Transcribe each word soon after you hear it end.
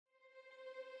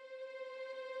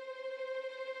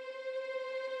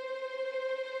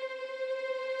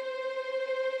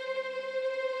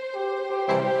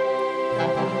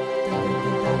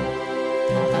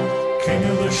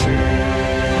Hey,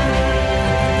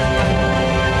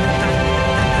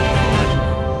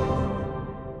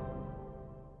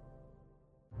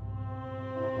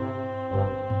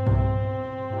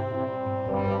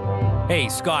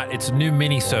 Scott, it's a new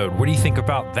Minisode. What do you think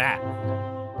about that?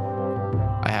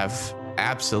 I have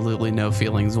absolutely no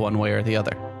feelings one way or the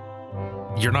other.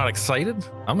 You're not excited?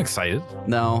 I'm excited.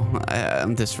 No,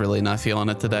 I'm just really not feeling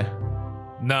it today.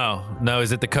 No.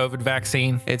 Is it the COVID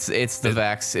vaccine? It's the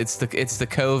vax. It's the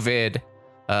COVID.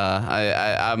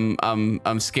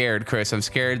 I'm scared, Chris. I'm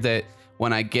scared that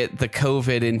when I get the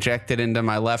COVID injected into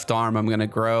my left arm, I'm gonna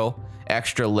grow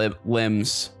extra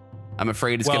limbs. I'm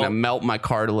afraid it's gonna melt my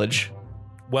cartilage.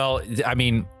 Well, I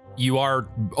mean, you are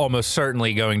almost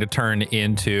certainly going to turn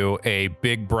into a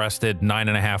big-breasted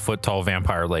 9.5 foot tall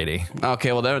vampire lady.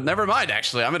 Okay, well, never mind.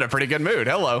 Actually, I'm in a pretty good mood.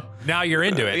 Hello. Now you're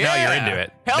into it. Yeah. Now you're into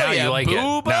it. Hell now yeah, you like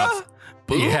booba. it.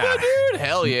 Booba, dude.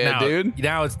 Hell yeah, dude.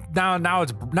 Now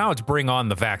it's bring on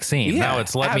the vaccine. Yeah, now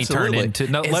it's let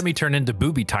me turn into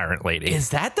booby tyrant lady. Is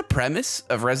that the premise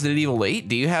of Resident Evil 8?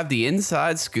 Do you have the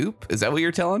inside scoop? Is that what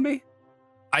you're telling me?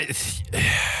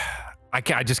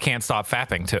 I just can't stop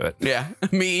fapping to it. Yeah,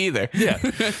 me either. Yeah,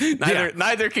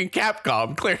 neither can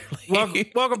Capcom. Clearly.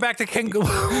 Welcome back to King.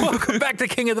 Welcome back to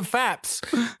King of the Faps.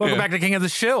 Welcome back to King of the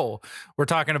Shill. We're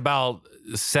talking about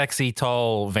sexy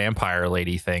tall vampire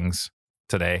lady things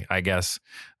today, I guess.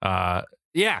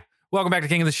 Welcome back to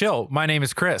King of the Shill. My name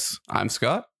is Chris. I'm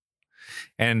Scott,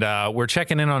 and we're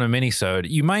checking in on a minisode.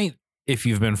 You might, if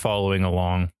you've been following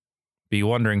along, be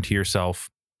wondering to yourself,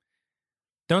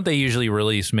 don't they usually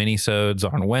release minisodes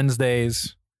on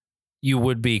Wednesdays? You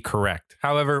would be correct.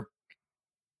 However,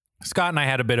 Scott and I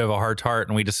had a bit of a heart-to-heart,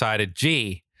 and we decided,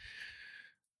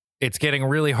 it's getting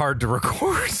really hard to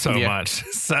record so much.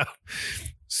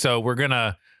 So we're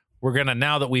gonna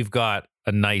now that we've got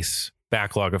a nice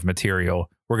backlog of material,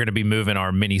 we're gonna be moving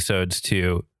our minisodes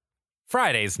to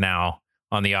Fridays now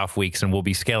on the off weeks, and we'll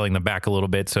be scaling them back a little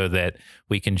bit so that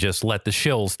we can just let the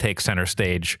shills take center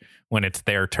stage when it's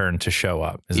their turn to show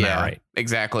up. Isn't that right?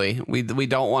 Exactly. We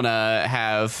don't want to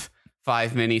have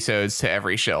 5 minisodes to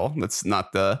every shill. That's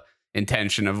not the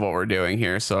intention of what we're doing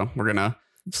here. So we're gonna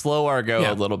slow our go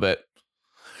a little bit.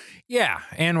 Yeah,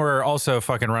 and we're also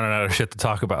fucking running out of shit to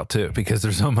talk about too, because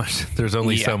there's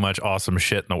only so much awesome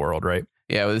shit in the world, right?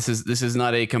 Yeah, well, this is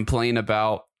not a complaint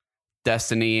about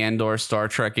Destiny and or Star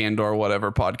Trek and or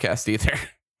whatever podcast either.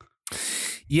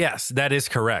 Yes, that is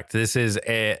correct. This is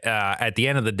at the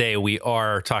end of the day, we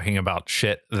are talking about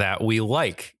shit that we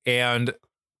like. And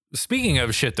speaking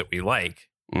of shit that we like,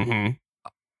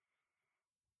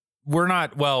 we're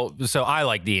not, so I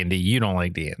like D&D. You don't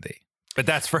like D&D. But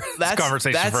that's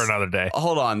conversation for another day.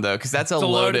 Hold on, though, because that's a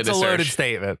loaded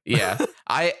statement. Yeah.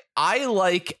 I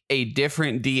like a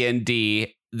different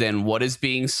D&D than what is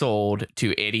being sold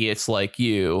to idiots like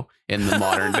you in the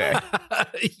modern day.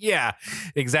 Yeah,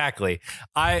 exactly.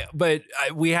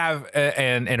 We have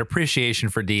an appreciation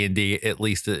for D&D, at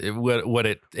least what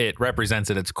it represents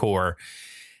at its core.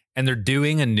 And they're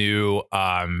doing a new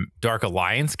Dark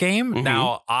Alliance game.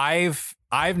 Now, I've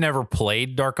never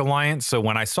played Dark Alliance, so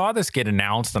when I saw this get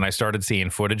announced and I started seeing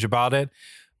footage about it,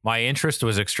 my interest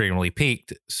was extremely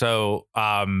piqued. So,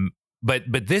 but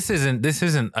this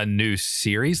isn't a new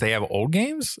series. They have old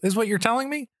games, is what you're telling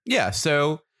me? Yeah.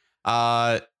 So,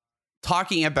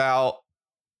 talking about,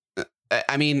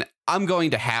 I mean, I'm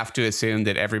going to have to assume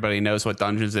that everybody knows what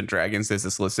Dungeons and Dragons is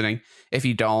that's listening. If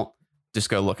you don't, just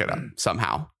go look it up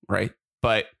somehow, right?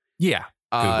 But yeah,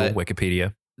 Google,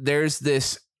 Wikipedia. There's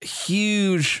this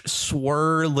huge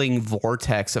swirling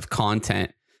vortex of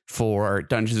content for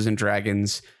Dungeons and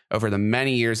Dragons over the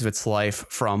many years of its life,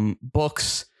 from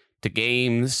books to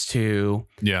games to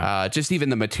just even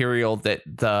the material that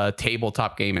the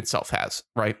tabletop game itself has.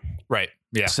 Right.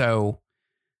 Yeah. So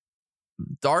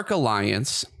Dark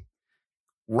Alliance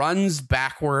runs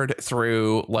backward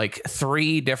through like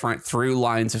 3 different through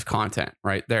lines of content.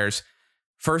 Right. There's,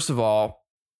 first of all,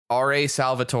 R.A.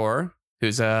 Salvatore,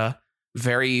 who's a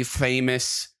very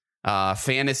famous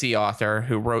fantasy author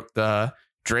who wrote the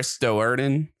Drizzt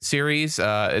Do'Urden series.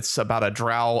 It's about a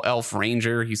drow elf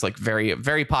ranger. He's like very,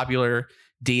 very popular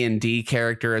D&D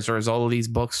character as a result of these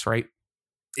books, right?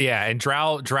 Yeah, and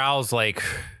drow's like,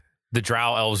 the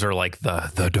drow elves are like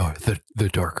the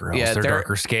darker elves. Yeah, they're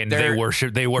darker skinned.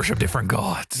 They worship different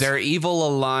gods. They're evil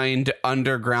aligned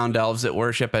underground elves that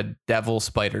worship a devil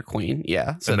spider queen.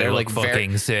 Yeah, so they're like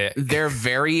fucking sick. They're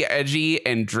very edgy,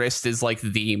 and Drizzt is like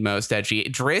the most edgy.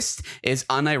 Drizzt is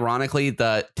unironically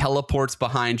the teleports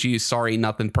behind you. Sorry,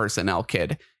 nothing personnel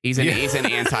kid. He's an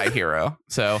anti-hero.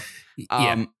 So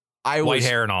white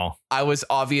hair and all. I was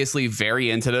obviously very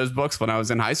into those books when I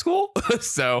was in high school.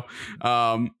 So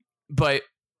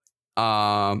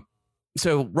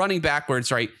running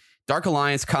backwards, right? Dark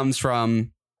Alliance comes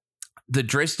from the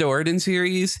Drizzt Do'Urden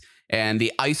series and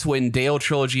the Icewind Dale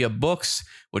trilogy of books,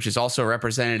 which is also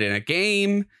represented in a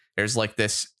game. There's like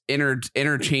this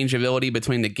interchangeability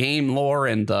between the game lore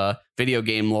and the video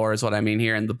game lore is what I mean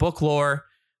here, and the book lore.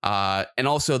 And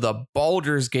also the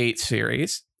Baldur's Gate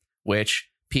series, which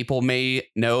people may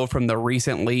know from the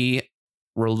recently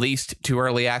released to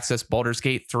early access Baldur's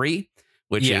Gate 3,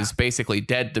 which is basically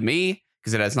dead to me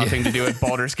because it has nothing to do with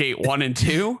Baldur's Gate 1 and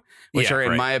 2, which are,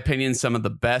 in my opinion, some of the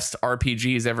best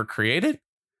RPGs ever created.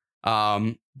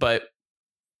 But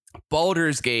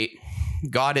Baldur's Gate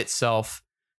got itself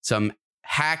some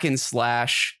hack and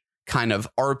slash kind of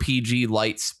RPG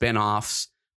light spin-offs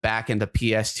back into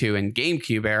PS2 and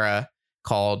GameCube era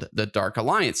called the Dark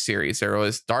Alliance series. There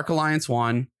was Dark Alliance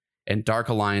 1 and Dark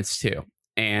Alliance 2.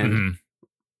 And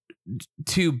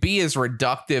to be as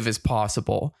reductive as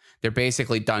possible, they're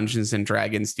basically Dungeons and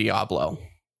Dragons Diablo,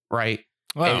 right?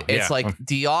 Wow, it's like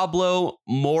Diablo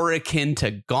more akin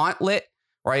to Gauntlet,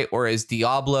 right? Whereas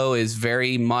Diablo is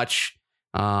very much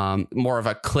more of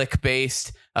a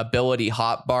click-based, ability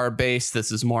hotbar based.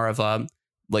 This is more of a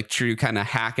like true kind of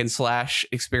hack and slash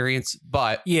experience.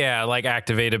 But yeah, like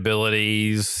activate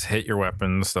abilities, hit your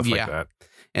weapons, stuff like that.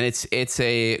 And it's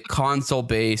a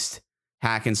console-based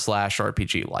hack and slash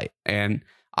RPG light. And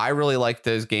I really like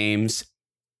those games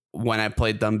when I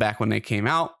played them back when they came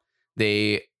out.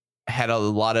 They had a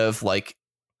lot of like,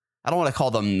 I don't want to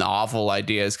call them novel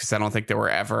ideas because I don't think they were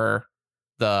ever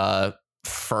the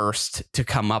first to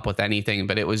come up with anything,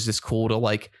 but it was just cool to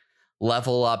like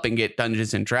level up and get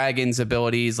Dungeons and Dragons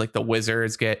abilities. Like the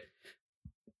wizards get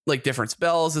like different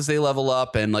spells as they level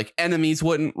up, and like enemies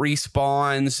wouldn't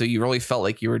respawn, so you really felt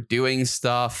like you were doing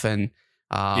stuff. And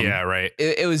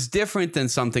it was different than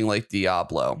something like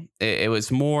Diablo. It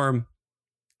was more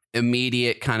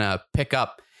immediate kind of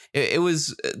pickup. It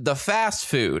was the fast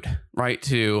food, right,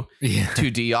 to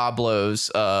Diablo's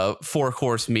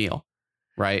 4-course meal,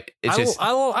 right? It's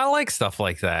I like stuff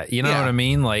like that. You know what I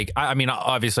mean? Like, I mean,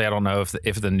 obviously, I don't know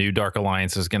if the new Dark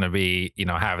Alliance is going to be,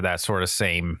 have that sort of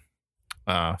same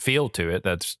feel to it.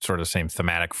 That's sort of same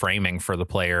thematic framing for the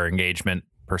player engagement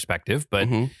perspective. But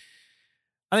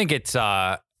I think it's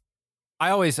I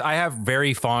have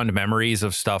very fond memories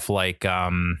of stuff like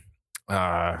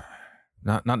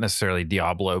not necessarily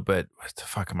Diablo, but what the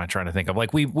fuck am I trying to think of?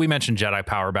 Like we mentioned Jedi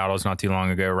Power Battles not too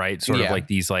long ago, right? Sort of like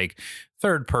these like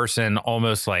third person,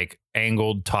 almost like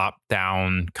angled top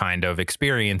down kind of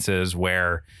experiences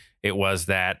where it was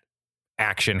that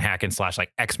action hack and slash,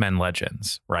 like X-Men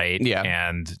Legends, right? Yeah.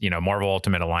 And Marvel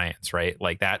Ultimate Alliance, right?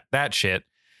 Like that shit.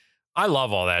 I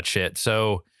love all that shit.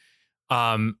 So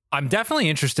I'm definitely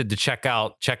interested to check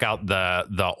out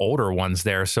the older ones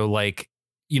there. So like,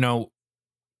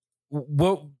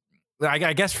 what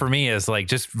I guess for me is like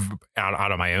just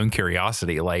out of my own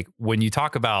curiosity, like when you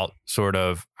talk about sort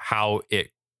of how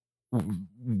it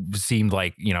seemed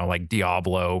like, like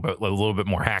Diablo, but a little bit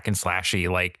more hack and slashy,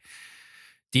 like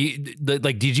do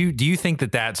you think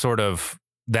that sort of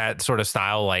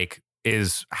style like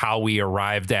is how we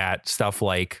arrived at stuff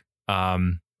like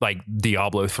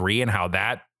Diablo 3 and how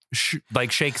that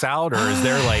shakes out, or is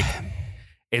there like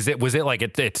was it like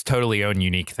its totally own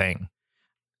unique thing?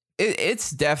 It's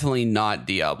definitely not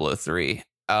Diablo 3.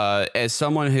 As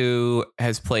someone who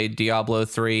has played Diablo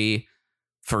 3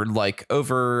 for like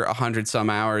over 100 some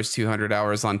hours, 200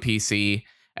 hours on PC,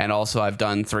 and also I've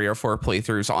done 3 or 4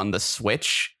 playthroughs on the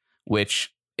Switch,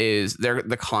 which is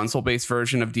the console-based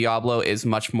version of Diablo is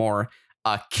much more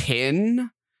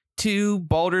akin to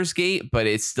Baldur's Gate, but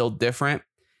it's still different.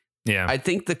 Yeah, I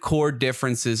think the core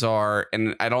differences are,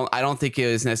 and I don't think it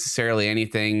is necessarily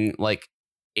anything like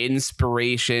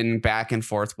inspiration back and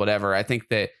forth, whatever. I think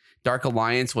that Dark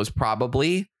Alliance was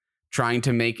probably trying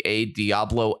to make a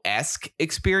Diablo-esque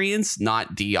experience,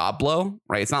 not Diablo,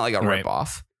 right? It's not like a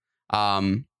ripoff.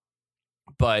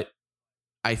 But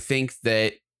I think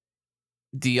that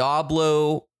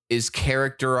Diablo is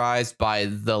characterized by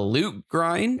the loot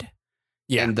grind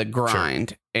and the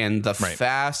grind and the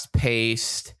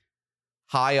fast-paced,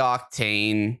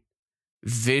 high-octane,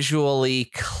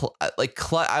 visually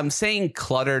I'm saying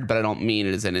cluttered, but I don't mean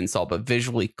it as an insult, but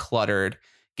visually cluttered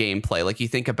gameplay. Like you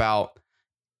think about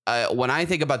when I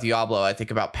think about Diablo, I think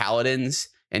about Paladins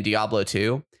and Diablo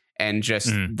 2 and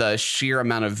just the sheer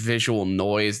amount of visual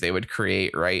noise they would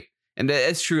create, right? And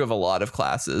it's true of a lot of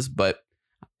classes, but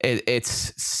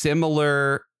it's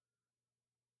similar.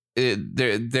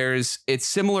 It's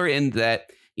similar in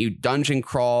that you dungeon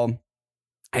crawl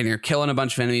and you're killing a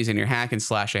bunch of enemies and you're hack and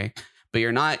slashing, but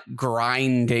you're not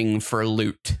grinding for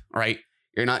loot, right?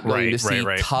 You're not going to see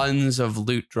tons of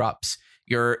loot drops.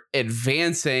 You're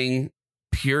advancing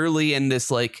purely in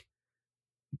this like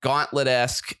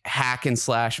gauntlet-esque hack and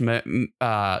slash kind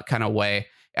of way.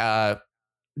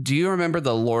 Do you remember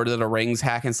the Lord of the Rings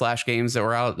hack and slash games that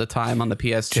were out at the time on the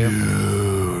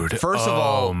PS2? Dude, first of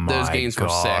all, those games were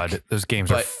sick. Those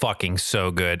games are fucking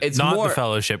so good. It's not the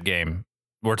Fellowship game.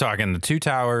 We're talking the Two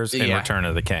Towers and Return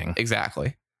of the King.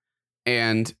 Exactly.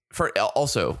 And for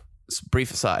also,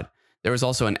 brief aside, there was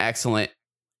also an excellent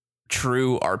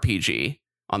true RPG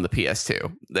on the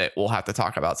PS2 that we'll have to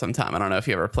talk about sometime. I don't know if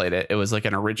you ever played it. It was like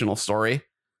an original story.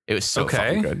 It was so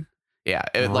fucking good. Yeah.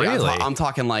 I'm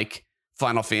talking like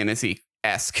Final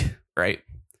Fantasy-esque, right?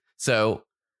 So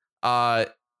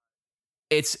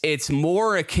it's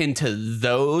more akin to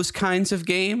those kinds of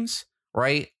games,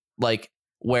 right? Like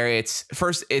where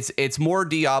it's more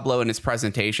Diablo in its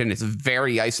presentation. It's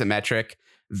very isometric,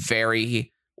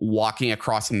 very walking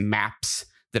across maps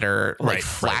that are like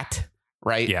flat,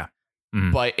 right? Yeah.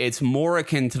 Mm-hmm. But it's more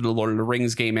akin to the Lord of the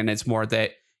Rings game, and it's more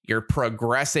that you're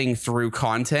progressing through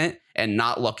content and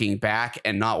not looking back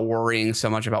and not worrying so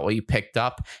much about what you picked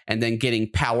up, and then getting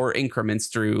power increments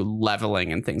through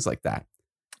leveling and things like that.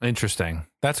 Interesting.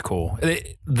 That's cool.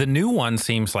 The new one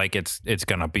seems like it's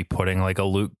going to be putting like a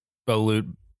loot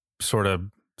sort of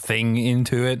thing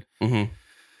into it,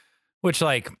 which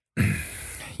like,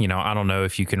 you know, I don't know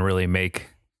if you can really make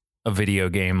a video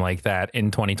game like that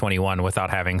in 2021 without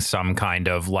having some kind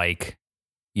of like,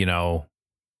 you know,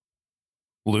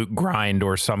 loot grind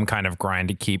or some kind of grind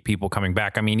to keep people coming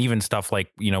back. I mean, even stuff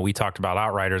like, you know, we talked about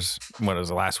Outriders, what was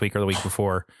it, last week or the week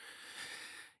before?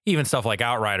 Even stuff like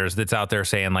Outriders that's out there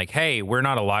saying like, hey, we're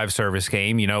not a live service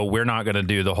game. You know, we're not going to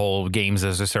do the whole games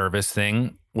as a service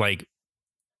thing. Like,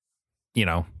 you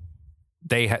know,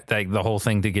 the whole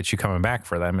thing to get you coming back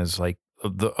for them is like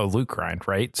a loot grind,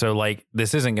 right? So like,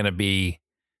 this isn't going to be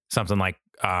something like,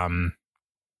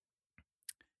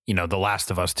 you know, The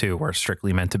Last of Us 2, where it's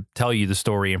strictly meant to tell you the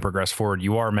story and progress forward.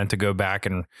 You are meant to go back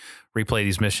and replay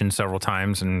these missions several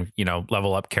times and, you know,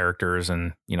 level up characters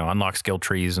and, you know, unlock skill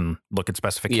trees and look at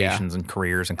specifications and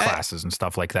careers and classes and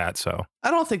stuff like that. So I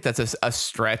don't think that's a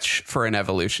stretch for an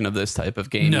evolution of this type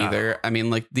of game either. I mean,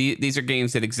 like these are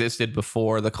games that existed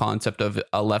before the concept of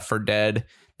a Left 4 Dead.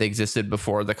 They existed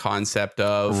before the concept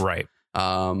of like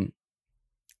I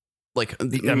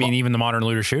mean, even the modern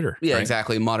looter shooter. Yeah,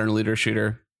 exactly. Modern looter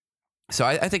shooter. So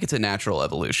I think it's a natural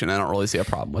evolution. I don't really see a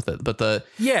problem with it. But the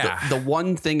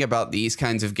one thing about these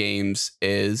kinds of games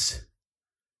is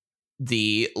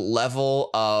the level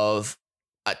of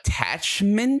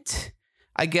attachment,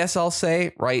 I guess I'll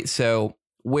say, right? So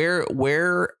where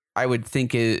I would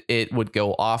think it would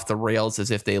go off the rails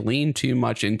is if they lean too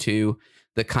much into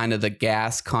the kind of the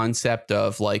gas concept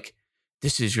of like,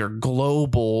 this is your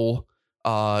global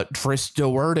Drizzt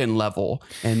Do'Urden level,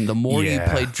 and the more you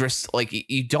play Drizzt, like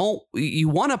you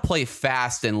want to play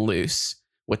fast and loose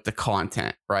with the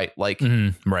content, right? Like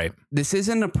this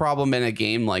isn't a problem in a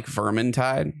game like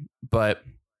Vermintide, but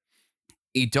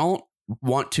you don't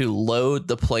want to load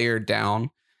the player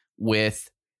down with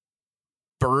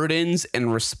burdens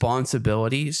and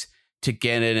responsibilities to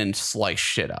get in and slice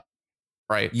shit up,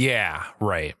 right?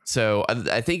 So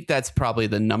I think that's probably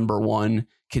the number one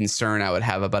concern I would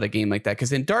have about a game like that,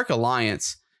 because in Dark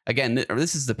Alliance, again,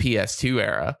 this is the PS2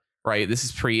 era, right? This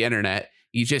is pre-internet.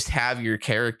 You just have your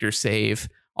character save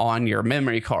on your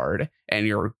memory card and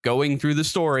you're going through the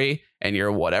story and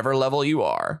you're whatever level you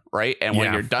are, right? And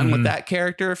when you're done with that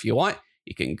character, if you want,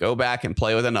 you can go back and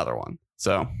play with another one.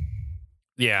 So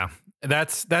I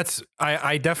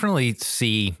definitely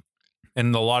see,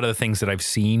 and a lot of the things that I've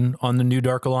seen on the new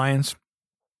Dark Alliance,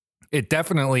 it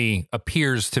definitely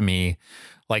appears to me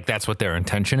like that's what their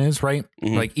intention is, right?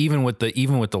 Like even with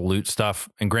the loot stuff,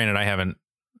 and granted,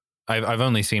 I've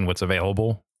only seen what's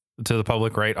available to the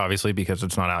public, right? Obviously, because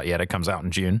it's not out yet. It comes out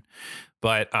in June.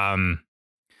 But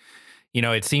you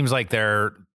know, it seems like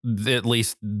what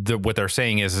they're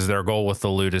saying is their goal with the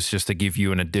loot is just to give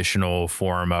you an additional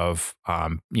form of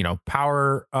you know,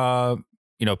 powering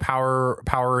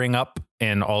up,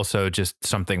 and also just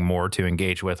something more to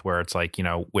engage with, where it's like, you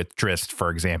know, with Drizzt, for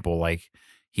example, like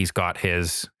he's got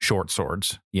his short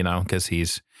swords, you know, because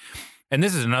and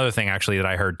this is another thing actually that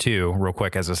I heard too, real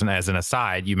quick, as an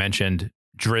aside. You mentioned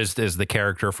Drizzt is the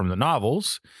character from the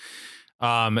novels.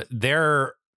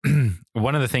 They're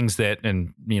one of the things that,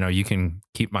 and you know, you can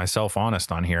keep myself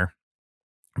honest on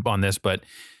this, but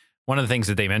one of the things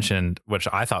that they mentioned, which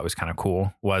I thought was kind of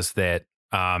cool, was that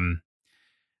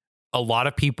a lot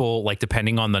of people, like,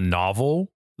 depending on the novel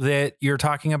that you're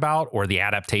talking about, or the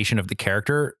adaptation of the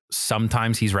character,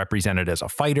 sometimes he's represented as a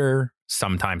fighter,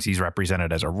 sometimes he's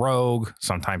represented as a rogue,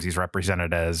 sometimes he's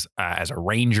represented as a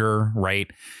ranger, right?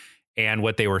 And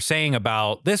what they were saying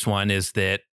about this one is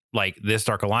that, like, this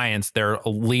Dark Alliance, they're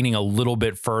leaning a little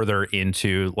bit further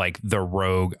into like the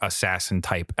rogue assassin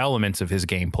type elements of his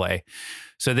gameplay.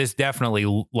 So this definitely,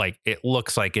 like, it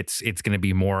looks like it's going to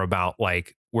be more about,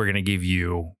 like, we're going to give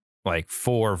you like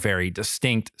 4 very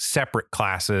distinct separate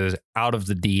classes out of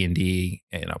the D&D,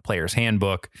 player's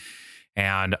handbook.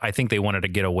 And I think they wanted to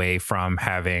get away from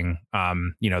having,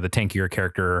 the tankier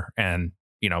character and,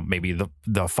 maybe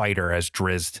the fighter as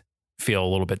Drizzt feel a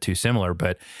little bit too similar.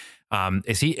 But are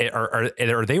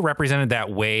they represented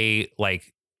that way,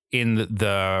 like, in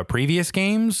the previous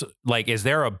games? Like, is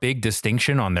there a big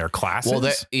distinction on their classes?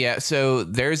 Well, so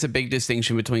there's a big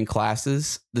distinction between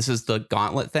classes. This is the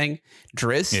gauntlet thing.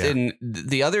 Drizzt and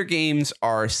the other games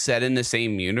are set in the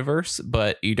same universe,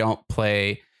 but you don't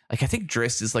play. Like, I think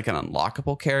Drizzt is like an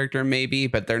unlockable character, maybe,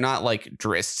 but they're not like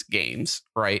Drizzt games,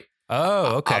 right?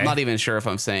 Oh, okay. I'm not even sure if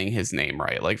I'm saying his name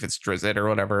right, like if it's Drizzt or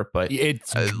whatever, but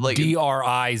it's like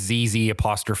DRIZZ'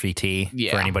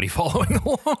 for anybody following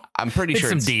along. I'm pretty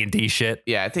sure it's some D&D shit.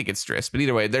 Yeah, I think it's Drizzt, but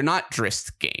either way, they're not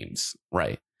Drizzt games,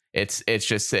 right? It's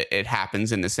just that it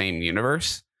happens in the same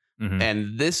universe. Mm-hmm.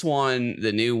 And this one,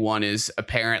 the new one, is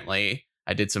apparently,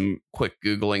 I did some quick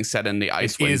Googling, set in the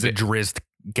Icewind. It is a Drizzt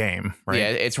game, right? Yeah,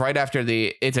 it's right after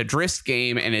it's a Drizzt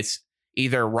game, and it's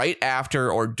either right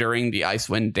after or during the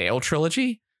Icewind Dale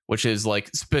trilogy, which is like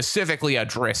specifically a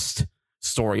Drizzt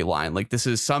storyline. Like, this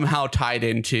is somehow tied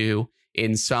into,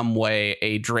 in some way,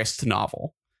 a Drizzt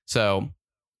novel. So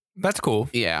that's cool.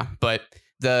 Yeah, but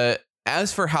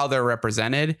as for how they're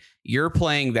represented, you're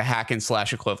playing the hack and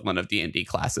slash equivalent of D&D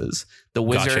classes. The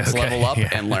wizards level up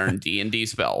and learn D&D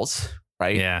spells,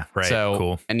 right? Yeah, right. So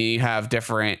cool. And you have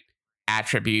different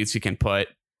attributes you can put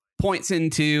points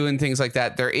into and things like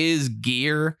that. There is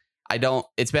gear.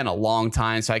 It's been a long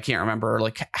time, so I can't remember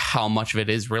like how much of it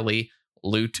is really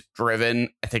loot driven.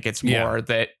 I think it's more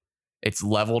that it's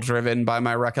level driven by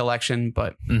my recollection,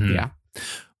 but yeah.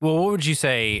 Well, what would you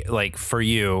say, like, for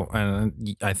you?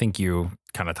 And I think you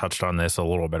kind of touched on this a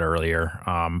little bit earlier.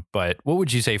 But what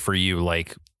would you say for you,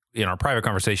 like, in our private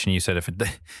conversation, you said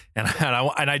and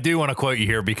I do want to quote you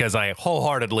here because I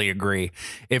wholeheartedly agree.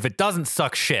 If it doesn't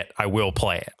suck shit, I will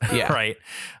play it. Yeah. Right.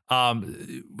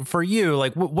 For you,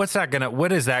 like, what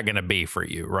is that gonna be for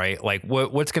you? Right. Like,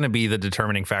 what's going to be the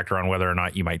determining factor on whether or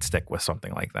not you might stick with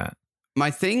something like that?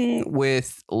 My thing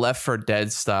with Left 4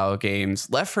 Dead style games,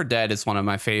 Left 4 Dead is one of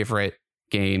my favorite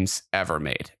games ever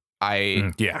made.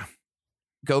 I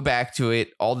go back to it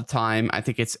all the time. I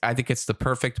think it's the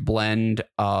perfect blend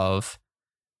of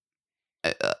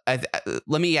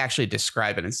let me actually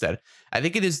describe it instead. I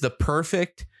think it is the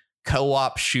perfect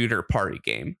co-op shooter party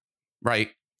game, right?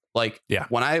 Like,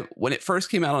 when it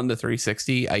first came out on the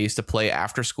 360, I used to play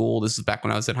after school. This is back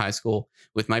when I was in high school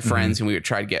with my friends, and we would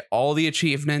try to get all the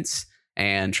achievements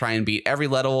and try and beat every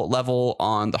level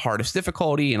on the hardest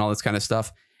difficulty and all this kind of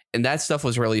stuff. And that stuff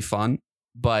was really fun,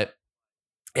 but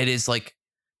it is like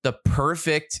the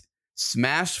perfect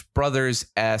Smash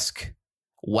Brothers-esque,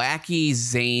 wacky,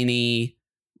 zany,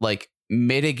 like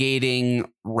mitigating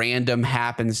random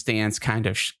happenstance kind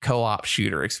of co-op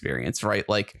shooter experience, right?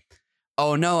 Like,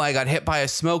 oh no, I got hit by a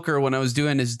smoker when I was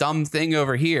doing this dumb thing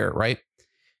over here, right?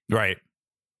 Right.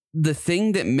 The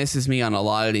thing that misses me on a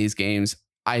lot of these games,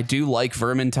 I do like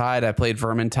Vermintide. I played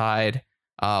Vermintide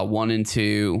 1 and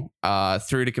 2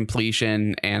 through to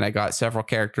completion, and I got several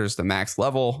characters to max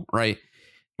level, right?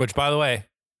 Which, by the way,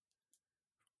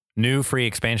 new free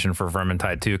expansion for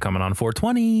Vermintide 2 coming on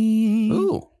 4/20.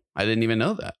 Ooh, I didn't even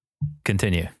know that.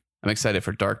 Continue. I'm excited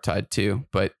for Darktide too,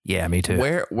 but yeah, me too.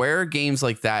 Where games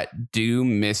like that do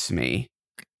miss me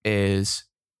is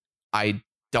I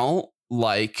don't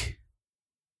like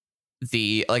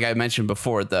like I mentioned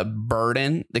before, the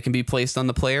burden that can be placed on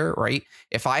the player, right?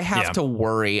 If I have to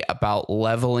worry about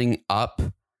leveling up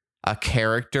a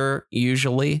character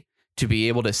usually to be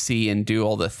able to see and do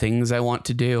all the things I want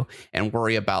to do, and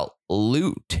worry about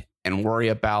loot and worry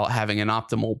about having an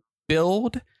optimal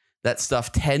build, that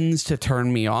stuff tends to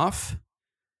turn me off.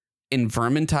 In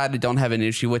Vermintide, I don't have an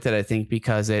issue with it, I think,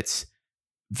 because it's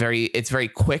very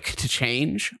quick to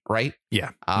change, right? Yeah.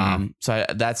 So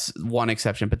that's one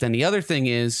exception. But then the other thing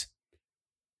is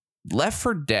Left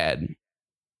 4 Dead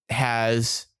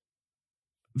has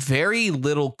very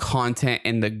little content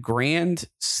in the grand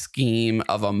scheme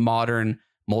of a modern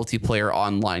multiplayer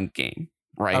online game,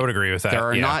 right? I would agree with that.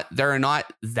 There are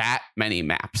not that many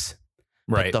maps.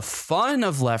 Right. But the fun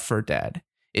of Left 4 Dead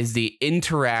is the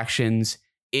interactions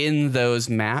in those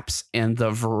maps and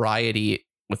the variety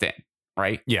within,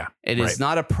 right? Yeah. It is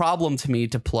not a problem to me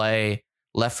to play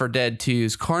Left 4 Dead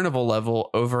 2's carnival level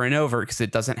over and over because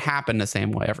it doesn't happen the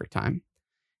same way every time.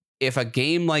 If a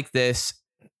game like this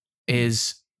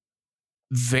is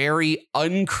very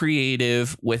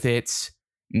uncreative with its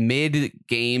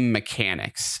mid-game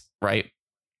mechanics, right?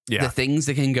 Yeah. The things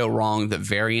that can go wrong, the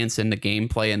variance in the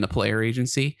gameplay and the player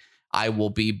agency, I will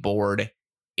be bored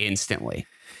instantly.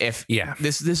 This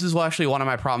is actually one of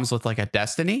my problems with like a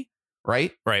Destiny,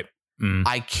 right? Right.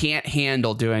 I can't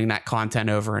handle doing that content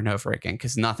over and over again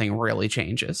because nothing really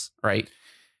changes, right?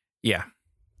 Yeah.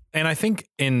 And I think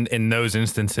in those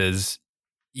instances,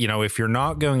 you know, if you're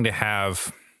not going to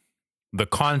have the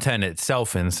content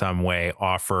itself in some way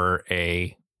offer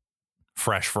a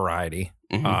fresh variety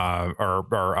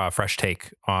or a fresh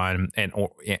take on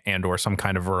and or some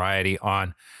kind of variety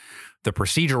on the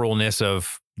proceduralness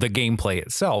of the gameplay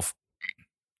itself,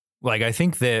 like I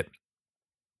think that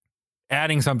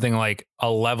adding something like a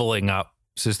leveling up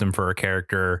system for a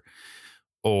character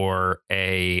or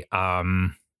a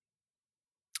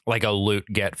like a loot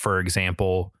get, for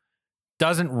example,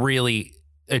 doesn't really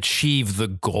achieve the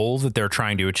goal that they're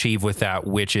trying to achieve with that,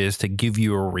 which is to give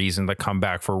you a reason to come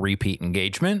back for repeat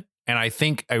engagement. And I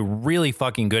think a really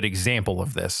fucking good example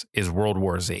of this is World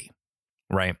War Z,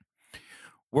 right?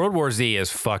 World War Z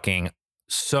is fucking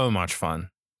so much fun,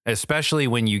 especially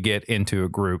when you get into a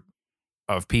group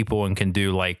of people and can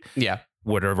do like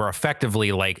whatever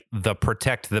effectively like the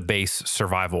protect the base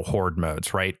survival horde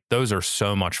modes, right? Those are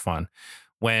so much fun.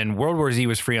 When World War Z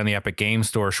was free on the Epic Games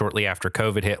Store shortly after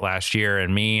COVID hit last year,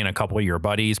 and me and a couple of your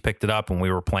buddies picked it up and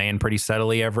we were playing pretty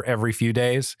steadily every few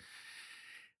days,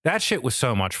 that shit was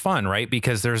so much fun, right?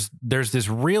 Because there's this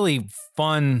really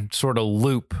fun sort of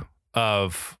loop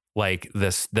of like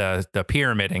the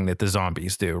pyramiding that the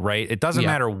zombies do, right? It doesn't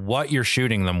matter what you're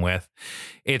shooting them with.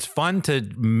 It's fun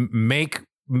to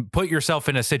put yourself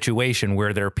in a situation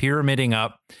where they're pyramiding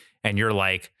up and you're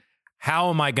like,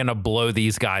 how am I going to blow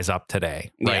these guys up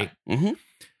today? Right. Yeah. Mm-hmm.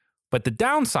 But the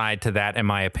downside to that, in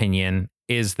my opinion,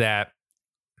 is that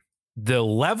the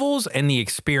levels and the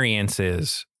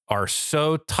experiences are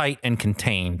so tight and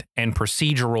contained and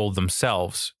procedural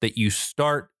themselves that you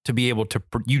start to be able to,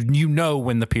 you know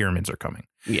when the pyramids are coming.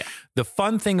 Yeah. The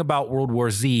fun thing about World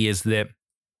War Z is that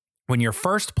when you're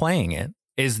first playing it,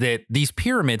 is that these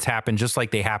pyramids happen just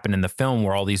like they happen in the film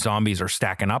where all these zombies are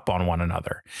stacking up on one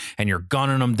another and you're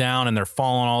gunning them down and they're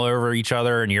falling all over each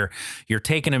other and you're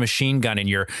taking a machine gun and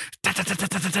you're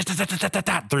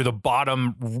through the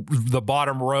bottom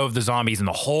row of the zombies and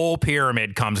the whole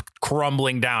pyramid comes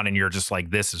crumbling down and you're just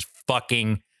like, this is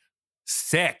fucking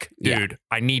sick, dude. Yeah.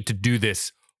 I need to do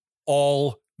this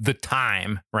all the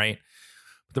time, right?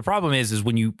 But the problem is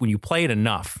when you play it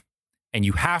enough, and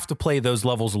you have to play those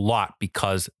levels a lot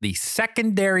because the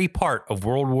secondary part of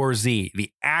World War Z,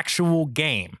 the actual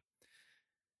game,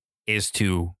 is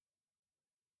to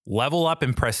level up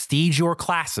and prestige your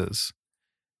classes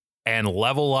and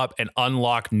level up and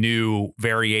unlock new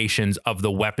variations of the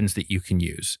weapons that you can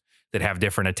use that have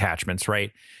different attachments,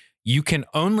 right? You can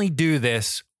only do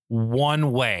this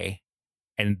one way,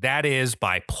 and that is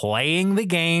by playing the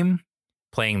game,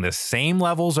 playing the same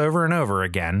levels over and over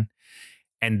again.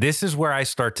 And this is where I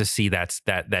start to see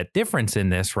that difference in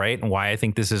this, right? And why I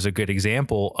think this is a good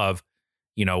example of,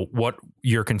 you know, what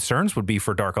your concerns would be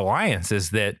for Dark Alliance is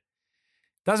that it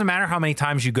doesn't matter how many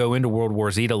times you go into World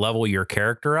War Z to level your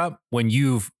character up. When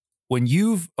you've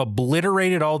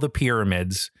obliterated all the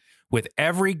pyramids with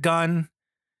every gun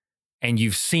and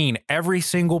you've seen every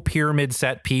single pyramid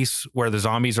set piece where the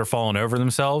zombies are falling over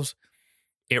themselves,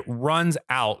 it runs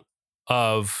out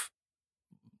of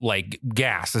like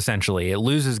gas. Essentially, it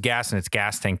loses gas in its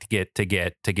gas tank to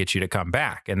get you to come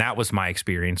back. And that was my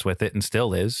experience with it and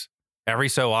still is. Every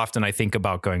so often I think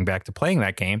about going back to playing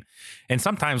that game, and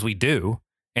sometimes we do,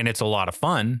 and it's a lot of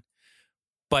fun,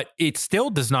 but it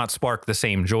still does not spark the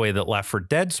same joy that Left 4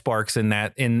 Dead sparks in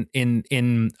that in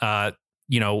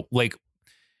you know, like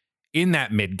in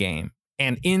that mid game.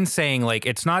 And in saying like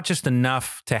it's not just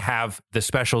enough to have the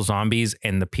special zombies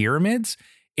and the pyramids.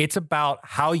 It's about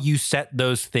how you set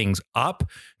those things up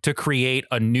to create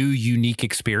a new, unique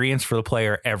experience for the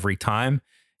player every time.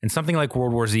 And something like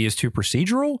World War Z is too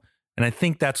procedural. And I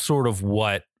think that's sort of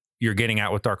what you're getting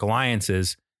at with Dark Alliance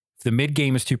is if the mid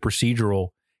game is too procedural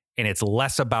and it's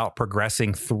less about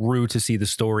progressing through to see the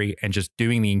story and just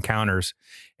doing the encounters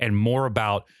and more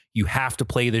about you have to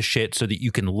play this shit so that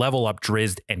you can level up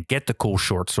Drizzt and get the cool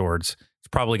short swords. It's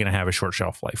probably going to have a short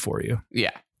shelf life for you.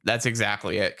 Yeah, that's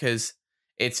exactly it. Because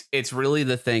it's really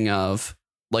the thing of,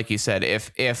 like you said,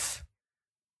 if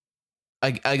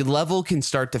a level can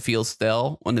start to feel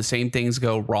stale when the same things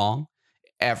go wrong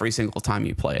every single time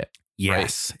you play it.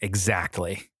 Yes, right?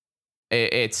 Exactly.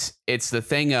 It's the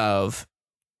thing of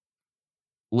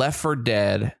Left 4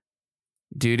 Dead,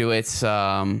 due to its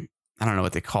I don't know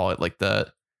what they call it, like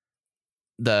the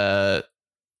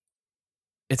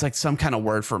it's like some kind of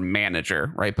word for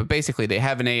manager, right? But basically they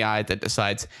have an AI that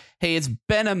decides, hey, it's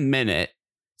been a minute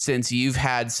since you've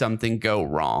had something go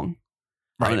wrong.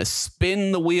 Right. I'm going to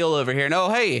spin the wheel over here. And, oh,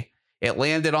 hey, it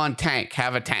landed on tank.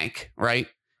 Have a tank, right?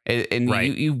 And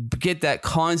right. You get that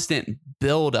constant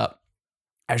buildup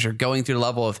as you're going through the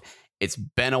level of, it's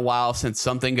been a while since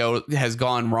something has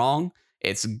gone wrong.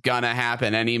 It's going to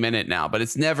happen any minute now. But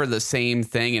it's never the same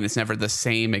thing, and it's never the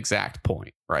same exact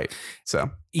point, right? So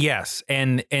yes,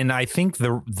 and I think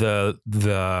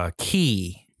the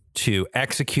key to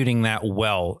executing that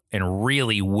well, and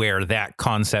really where that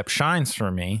concept shines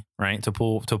for me, right,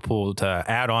 to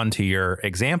add on to your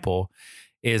example,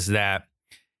 is that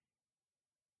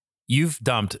you've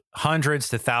dumped hundreds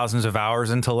to thousands of hours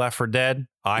into Left 4 Dead.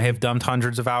 I have dumped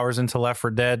hundreds of hours into Left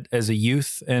 4 Dead as a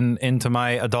youth and into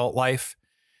my adult life.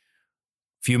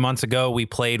 A few months ago, we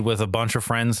played with a bunch of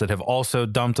friends that have also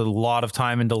dumped a lot of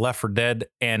time into Left 4 Dead,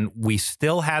 and we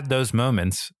still had those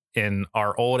moments in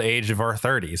our old age of our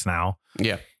 30s now.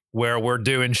 Yeah. Where we're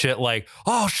doing shit like,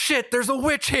 oh shit, there's a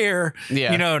witch here.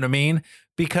 Yeah. You know what I mean?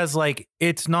 Because like,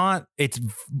 it's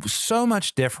so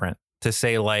much different to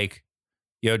say like,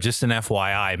 just an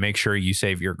FYI, make sure you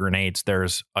save your grenades.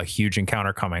 There's a huge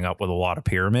encounter coming up with a lot of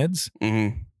pyramids.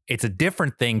 Mm-hmm. It's a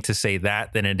different thing to say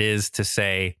that than it is to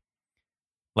say,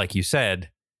 like you said,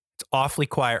 it's awfully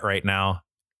quiet right now.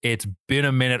 It's been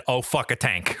a minute. Oh, fuck, a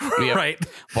tank. Yep. Right.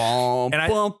 Bum,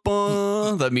 bum,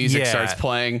 bum. The music starts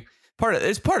playing.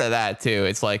 It's part of that too.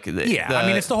 It's like, I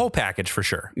mean, it's the whole package for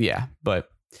sure. Yeah. But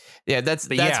yeah, that's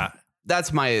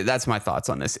my thoughts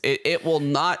on this. It will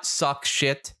not suck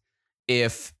shit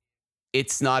if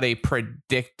it's not a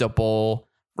predictable,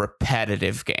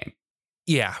 repetitive game.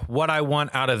 Yeah. What I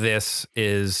want out of this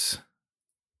is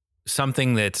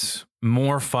something that's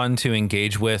more fun to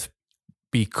engage with,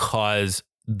 because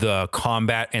the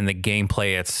combat and the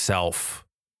gameplay itself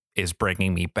is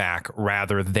bringing me back,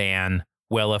 rather than,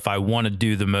 well, if I want to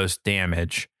do the most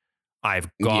damage, I've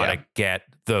got to get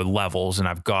the levels and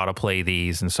I've got to play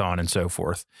these and so on and so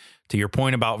forth. To your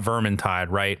point about Vermintide,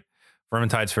 right?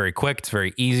 Vermintide's very quick. It's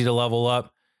very easy to level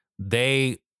up.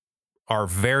 They are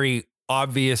very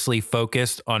obviously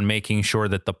focused on making sure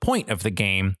that the point of the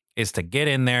game is to get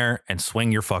in there and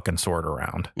swing your fucking sword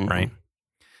around, right?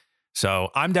 So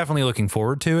I'm definitely looking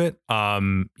forward to it.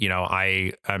 I'm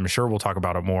sure we'll talk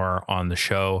about it more on the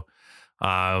show,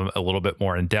 a little bit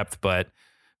more in depth, but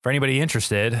for anybody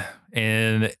interested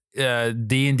in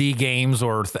D&D games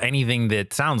or anything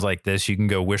that sounds like this, you can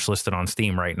go wishlist it on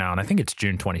Steam right now. And I think it's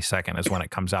June 22nd is when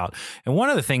it comes out. And one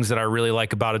of the things that I really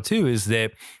like about it too is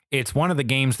that it's one of the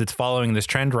games that's following this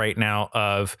trend right now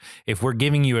of, if we're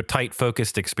giving you a tight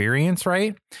focused experience,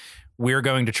 right, we're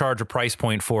going to charge a price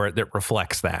point for it that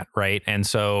reflects that, right? And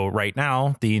so right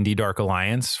now, D&D Dark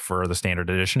Alliance for the standard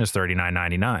edition is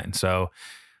 $39.99. So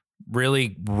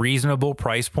really reasonable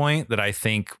price point that I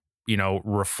think,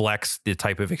 reflects the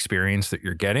type of experience that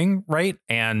you're getting, right?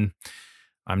 And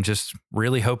I'm just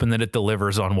really hoping that it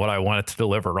delivers on what I want it to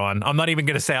deliver on. I'm not even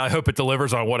going to say I hope it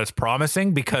delivers on what it's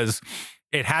promising, because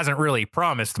it hasn't really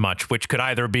promised much, which could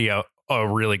either be a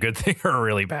really good thing or a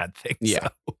really bad thing. Yeah.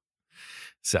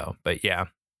 But yeah.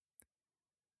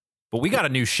 But we got a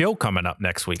new show coming up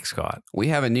next week, Scott. We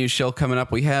have a new show coming up.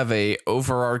 We have a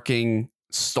overarching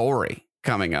story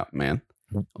coming up, man.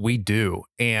 We do.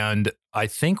 And I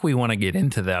think we want to get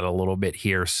into that a little bit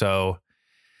here. So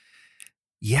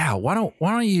yeah, why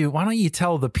don't you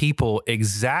tell the people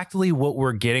exactly what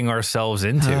we're getting ourselves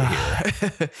into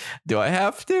here? Do I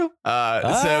have to?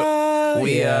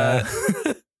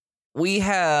 We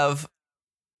have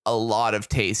a lot of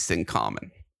tastes in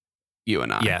common, you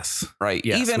and I. Yes. Right.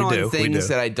 Yes, even on things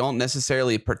that I don't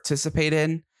necessarily participate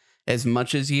in as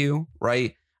much as you,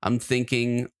 right? I'm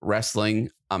thinking wrestling.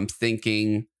 I'm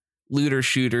thinking looter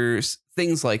shooters,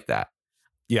 things like that.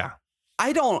 Yeah.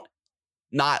 I don't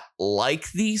not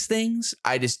like these things.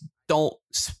 I just don't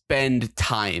spend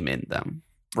time in them.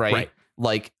 Right.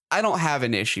 Like, I don't have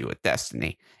an issue with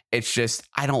Destiny. It's just,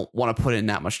 I don't want to put in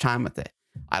that much time with it.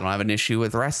 I don't have an issue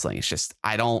with wrestling. It's just,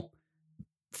 I don't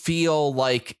feel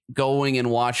like going and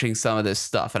watching some of this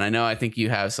stuff. And I think you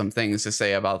have some things to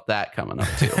say about that coming up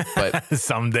too, but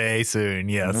someday soon.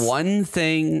 Yes. One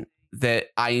thing that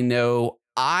I know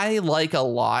I like a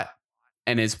lot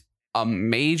and is a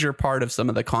major part of some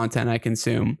of the content I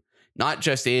consume, not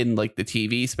just in like the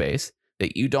TV space,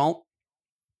 that you don't,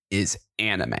 is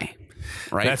anime,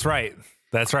 right? That's right.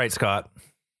 That's right, Scott.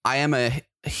 I am a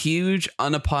huge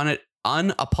unapologetic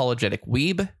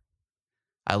weeb.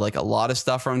 I like a lot of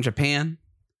stuff from Japan.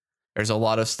 There's a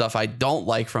lot of stuff I don't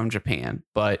like from Japan,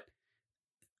 but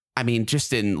I mean,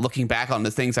 just in looking back on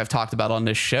the things I've talked about on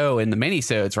this show in the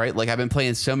minisodes, right? Like I've been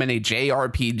playing so many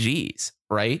JRPGs,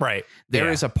 right? Right. There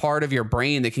is a part of your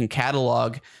brain that can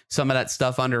catalog some of that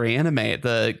stuff under anime.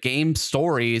 The game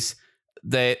stories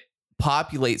that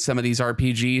populate some of these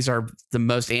RPGs are the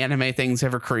most anime things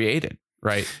ever created,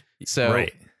 right? So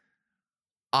right.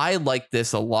 I like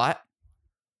this a lot,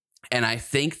 and I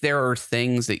think there are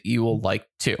things that you will like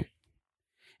too.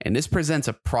 And this presents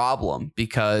a problem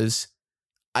because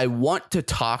I want to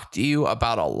talk to you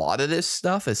about a lot of this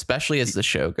stuff, especially as the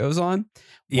show goes on,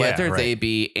 whether they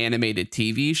be animated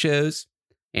TV shows,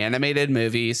 animated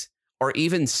movies, or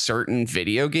even certain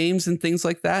video games and things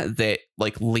like that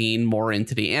like lean more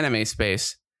into the anime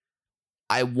space.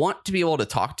 I want to be able to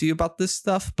talk to you about this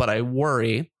stuff, but I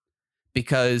worry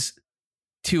because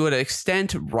to an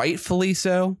extent, rightfully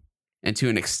so, and to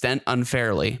an extent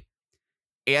unfairly,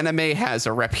 anime has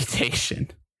a reputation.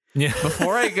 Yeah.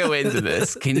 Before I go into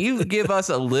this, can you give us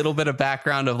a little bit of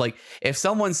background of like, if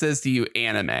someone says to you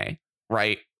anime,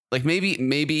 right? Like maybe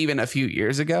even a few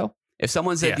years ago, if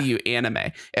someone said to you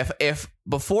anime, if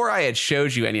before I had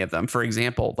showed you any of them, for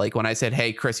example, like when I said,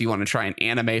 hey, Chris, you want to try an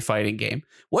anime fighting game?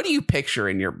 What do you picture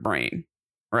in your brain?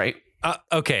 Right.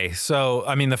 Okay. So,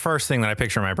 I mean, the first thing that I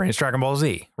picture in my brain is Dragon Ball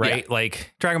Z, right? Yeah.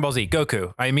 Like Dragon Ball Z,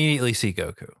 Goku. I immediately see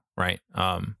Goku, right?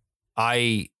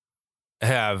 I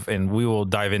have, and we will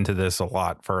dive into this a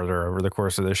lot further over the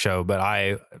course of the show, but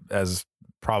I, as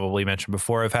probably mentioned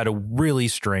before, I've had a really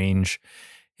strange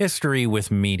history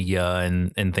with media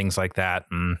and things like that.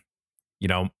 And, you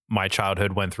know, my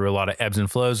childhood went through a lot of ebbs and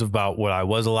flows about what I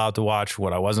was allowed to watch,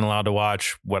 what I wasn't allowed to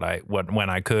watch, when I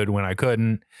could, when I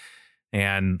couldn't,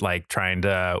 and like trying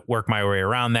to work my way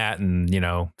around that and, you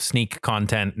know, sneak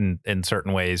content in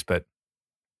certain ways. But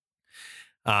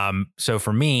so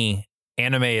for me,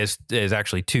 anime is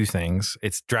actually two things.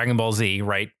 It's Dragon Ball Z,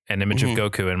 right? An image of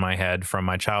Goku in my head from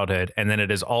my childhood. And then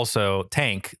it is also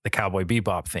Tank, the Cowboy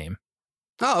Bebop theme.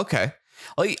 Oh, okay.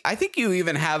 Well, I think you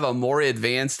even have a more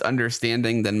advanced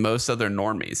understanding than most other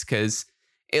normies, because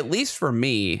at least for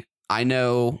me, I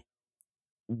know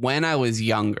when I was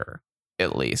younger,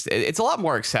 at least it's a lot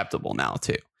more acceptable now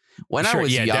too. When I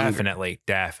was younger,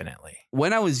 definitely.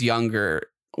 When I was younger,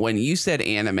 when you said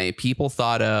anime, people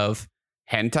thought of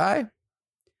hentai.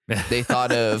 They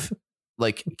thought of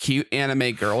like cute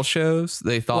anime girl shows.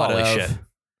 They thought of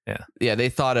they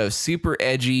thought of super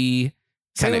edgy,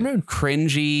 kind of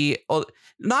cringy. Well,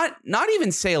 not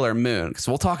even Sailor Moon, because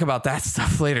we'll talk about that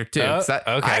stuff later too. I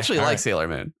actually like Sailor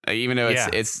Moon, even though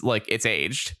it's like it's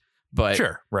aged. But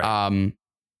sure, right.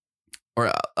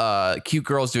 Or cute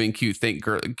girls doing cute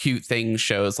thing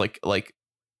shows like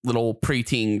little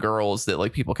preteen girls that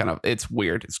like people kind of, it's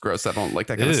weird, it's gross, I don't like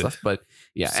that kind of stuff, but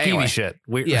skeevy shit.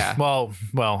 Well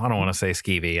I don't want to say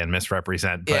skeevy and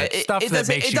misrepresent, but stuff that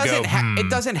makes you go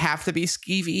it doesn't have to be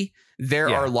skeevy. There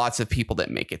are lots of people that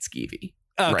make it skeevy.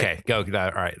 Okay, all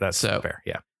right, that's so fair.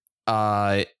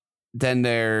 Then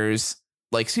there's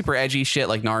like super edgy shit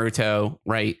like Naruto,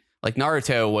 right? Like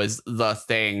Naruto was the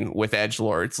thing with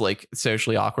edgelords, like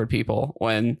socially awkward people,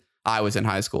 when I was in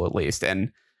high school at least,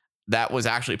 and that was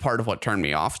actually part of what turned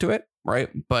me off to it, right?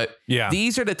 But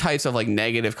these are the types of like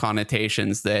negative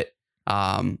connotations that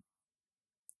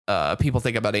people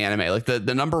think about anime. Like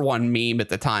the number one meme at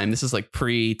the time, this is like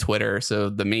pre-Twitter, so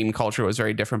the meme culture was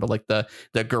very different, but like the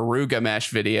Garugamesh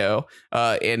video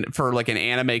for like an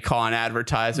anime con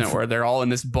advertisement where they're all in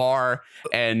this bar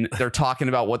and they're talking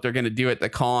about what they're going to do at the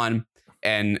con.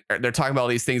 And they're talking about all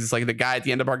these things. It's like the guy at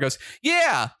the end of the bar goes,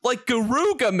 yeah, like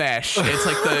Garugamesh. It's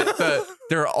like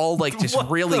they're all like just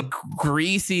really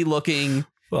greasy looking,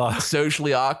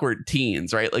 socially awkward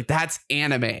teens, right? Like that's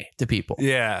anime to people.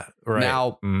 Yeah, right.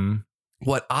 Now,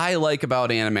 what I like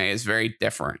about anime is very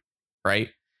different, right?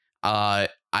 I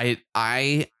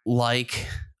like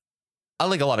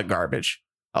a lot of garbage.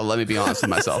 Let me be honest with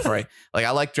myself, right? Like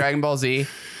I like Dragon Ball Z.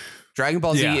 Dragon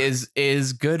Ball Z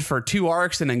is good for 2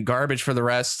 arcs and then garbage for the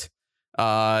rest.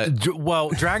 Well,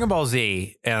 Dragon Ball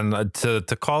Z, and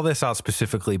to call this out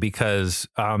specifically because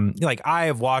like I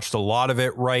have watched a lot of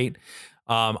it, right?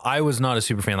 I was not a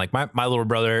super fan. Like my little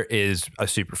brother is a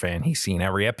super fan. He's seen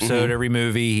every episode, every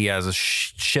movie. He has a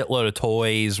shitload of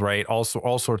toys, right? Also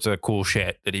all sorts of cool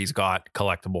shit that he's got,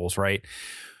 collectibles, right?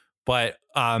 But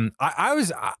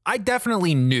I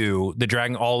definitely knew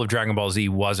all of Dragon Ball Z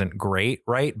wasn't great,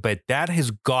 right? But that has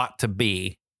got to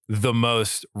be the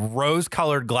most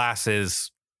rose-colored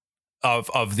glasses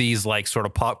of these like sort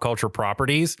of pop culture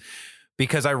properties,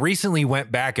 because I recently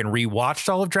went back and rewatched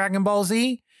all of Dragon Ball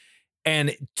Z,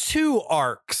 and 2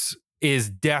 arcs is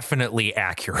definitely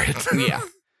accurate. Yeah.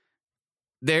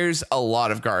 There's a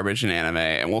lot of garbage in anime,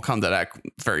 and we'll come to that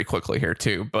very quickly here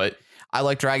too. But I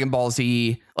like Dragon Ball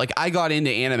Z. Like, I got into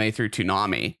anime through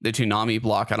Toonami, the Toonami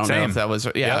block. I don't know if that was,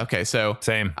 okay. So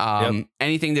same.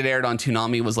 Anything that aired on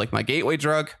Toonami was like my gateway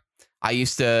drug. I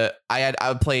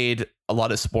played a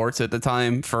lot of sports at the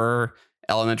time for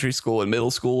elementary school and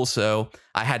middle school. So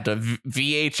I had to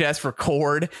VHS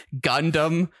record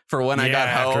Gundam for when I got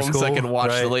home so I could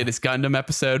watch the latest Gundam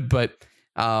episode. But,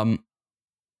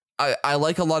 I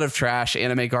like a lot of trash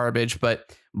anime garbage,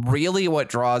 but really what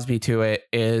draws me to it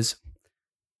is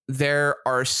there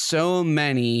are so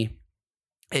many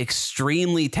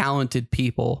extremely talented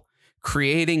people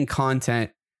creating content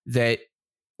that,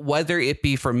 whether it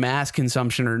be for mass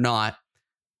consumption or not,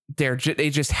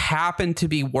 they just happen to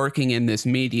be working in this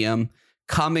medium,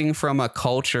 coming from a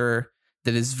culture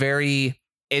that is very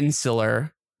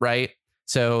insular, right?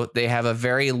 So they have a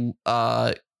very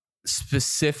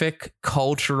specific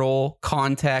cultural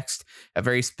context, a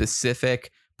very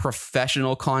specific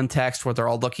professional context where they're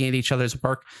all looking at each other's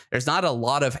work. There's not a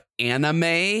lot of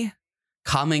anime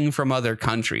coming from other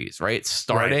countries, right?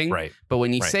 Starting. Right. But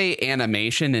when you say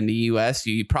animation in the US,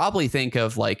 you probably think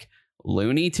of like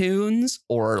Looney Tunes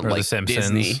or like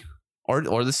Disney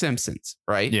or The Simpsons,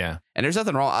 right? Yeah. And there's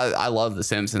nothing wrong. I love The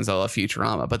Simpsons. I love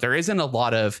Futurama, but there isn't a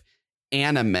lot of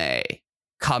anime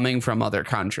coming from other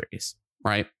countries,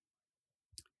 right?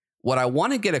 What I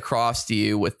want to get across to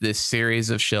you with this series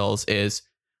of shills is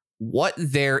what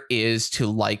there is to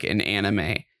like an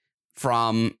anime,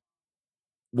 from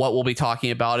what we'll be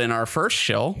talking about in our first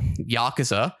shill,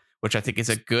 Yakuza, which I think is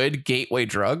a good gateway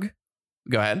drug.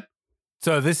 Go ahead.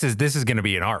 So this is going to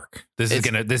be an arc. This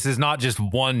is not just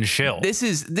one shill. This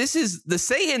is the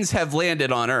Saiyans have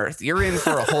landed on Earth. You're in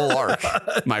for a whole arc,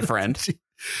 my friend.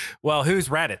 Well, who's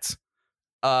Raditz?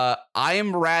 I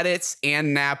am Raditz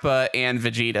and Nappa and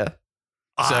Vegeta.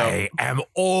 So, I am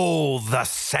all the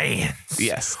Saiyans.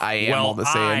 Yes, I am all the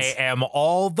Saiyans. I am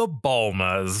all the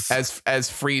Bulmas. As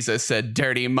Frieza said,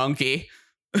 dirty monkey.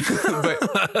 But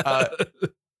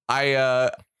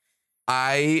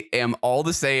I am all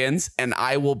the Saiyans, and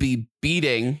I will be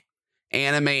beating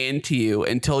anime into you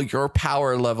until your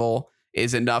power level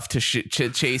is enough to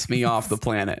chase me off the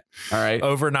planet. All right.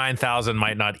 Over 9,000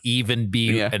 might not even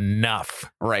be enough.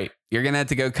 Right. You're going to have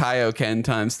to go Kaioken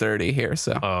times 30 here.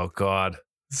 So, oh, God.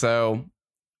 So,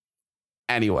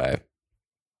 anyway,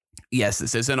 yes,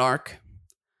 this is an arc.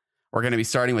 We're going to be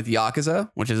starting with Yakuza,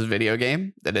 which is a video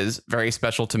game that is very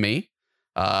special to me.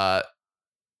 It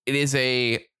is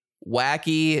a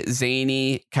wacky,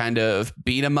 zany kind of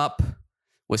beat 'em up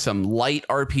with some light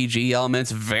RPG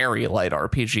elements, very light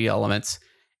RPG elements,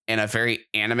 and a very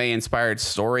anime-inspired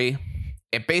story.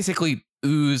 It basically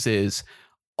oozes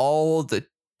all the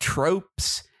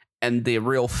tropes and the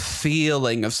real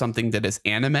feeling of something that is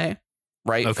anime,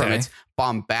 right? Okay. From its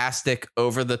bombastic,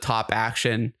 over-the-top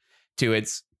action to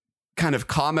its kind of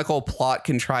comical plot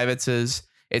contrivances,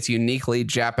 its uniquely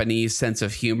Japanese sense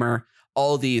of humor,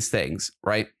 all these things,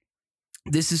 right?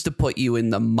 This is to put you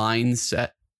in the mindset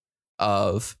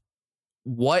of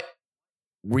what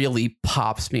really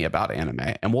pops me about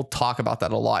anime. And we'll talk about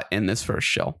that a lot in this first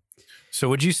show. So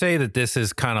would you say that this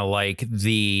is kind of like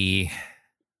the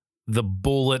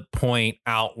bullet point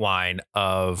outline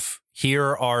of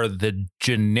here are the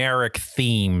generic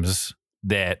themes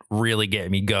that really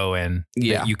get me going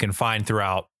that you can find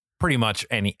throughout pretty much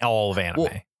all of anime?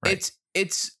 Well, right?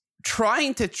 It's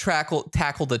trying to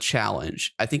tackle the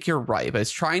challenge. I think you're right, but it's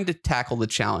trying to tackle the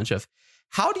challenge of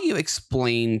how do you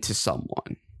explain to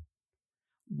someone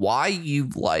why you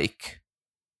like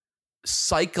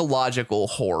psychological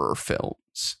horror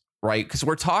films, right? Because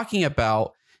we're talking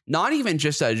about not even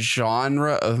just a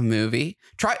genre of movie.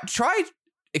 Try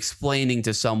explaining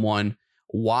to someone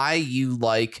why you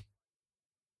like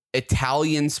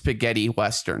Italian spaghetti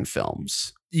Western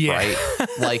films, right?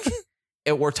 Like,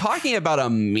 we're talking about a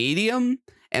medium,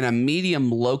 and a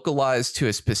medium localized to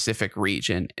a specific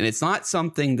region. And it's not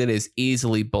something that is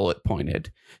easily bullet pointed.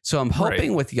 So I'm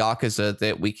hoping with Yakuza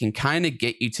that we can kind of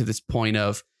get you to this point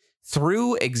of,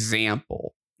 through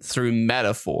example, through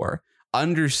metaphor,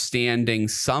 understanding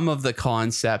some of the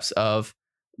concepts of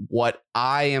what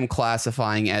I am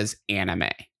classifying as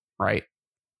anime, right?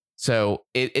 So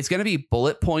it's going to be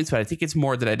bullet points, but I think it's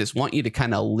more that I just want you to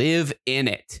kind of live in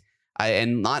it.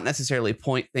 And not necessarily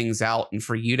point things out, and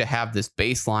for you to have this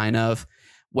baseline of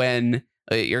when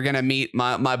you're going to meet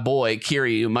my boy,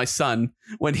 Kiryu, my son,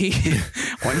 when he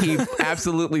when he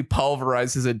absolutely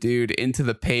pulverizes a dude into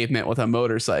the pavement with a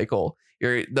motorcycle,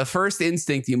 the first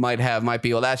instinct you might have might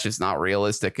be, well, that's just not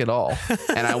realistic at all.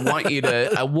 And I want you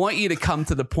to come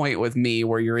to the point with me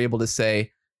where you're able to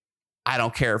say, I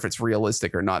don't care if it's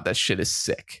realistic or not. That shit is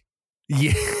sick.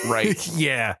 Yeah. Right.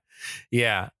 Yeah.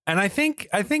 Yeah. And I think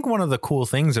one of the cool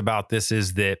things about this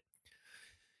is that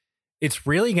it's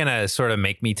really going to sort of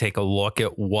make me take a look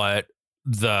at what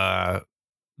the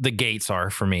gates are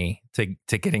for me to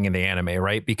getting into anime,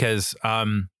 right? Because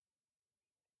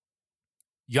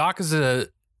Yakuza,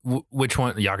 which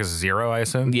one? Yakuza 0, I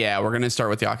assume? Yeah, we're going to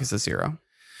start with Yakuza 0.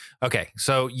 Okay,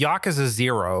 so Yakuza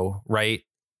 0, right,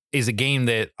 is a game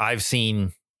that I've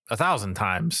seen 1,000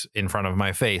 times in front of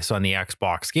my face on the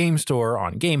Xbox Game Store,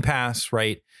 on Game Pass,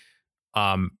 right?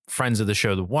 Friends of the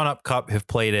show, the One Up Cup, have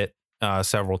played it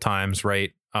several times,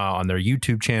 right, on their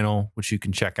YouTube channel, which you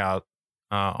can check out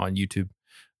on YouTube.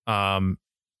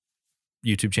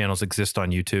 YouTube channels exist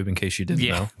on YouTube, in case you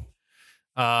didn't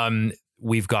know.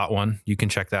 We've got one. You can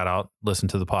check that out. Listen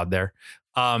to the pod there.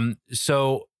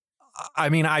 So, I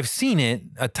mean, I've seen it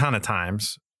a ton of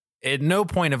times. At no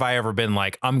point have I ever been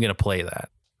like, I'm going to play that.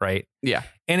 Right. Yeah.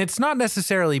 And it's not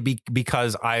necessarily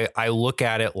because I look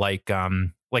at it like,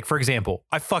 for example,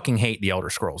 I fucking hate the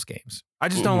Elder Scrolls games. I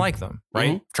just don't like them.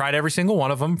 Right. Tried every single one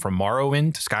of them, from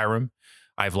Morrowind to Skyrim.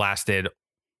 I've lasted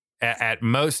at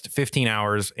most 15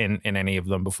 hours in any of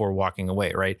them before walking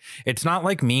away. Right. It's not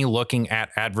like me looking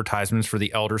at advertisements for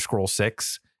the Elder Scrolls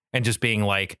 6 and just being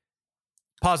like,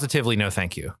 positively, no,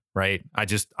 thank you. Right.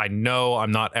 I know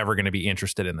I'm not ever going to be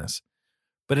interested in this.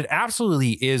 But it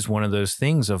absolutely is one of those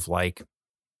things of like,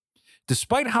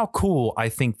 despite how cool I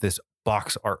think this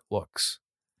box art looks,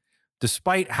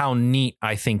 despite how neat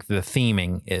I think the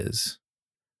theming is,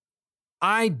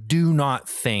 I do not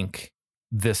think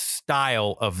the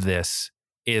style of this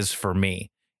is for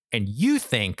me. And you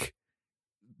think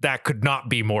that could not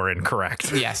be more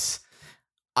incorrect. Yes.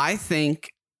 I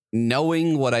think,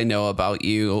 knowing what I know about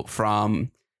you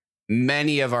from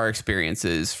many of our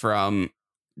experiences, from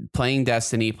playing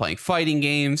Destiny, playing fighting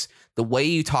games, the way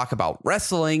you talk about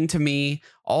wrestling to me,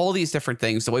 all these different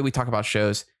things, the way we talk about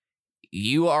shows,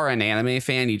 you are an anime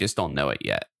fan, you just don't know it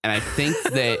yet. And I think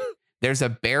that there's a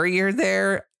barrier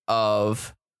there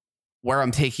of where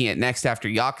I'm taking it next after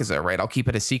Yakuza, right? I'll keep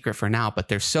it a secret for now, but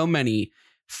there's so many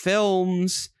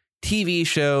films, TV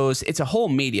shows, it's a whole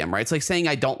medium, right? It's like saying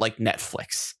I don't like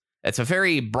Netflix. It's a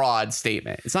very broad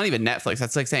statement. It's not even Netflix.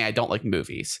 That's like saying I don't like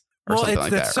movies. Well,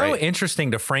 it's so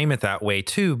interesting to frame it that way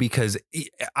too, because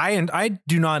I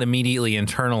do not immediately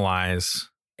internalize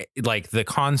like the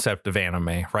concept of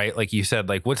anime, right? Like you said,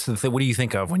 like what do you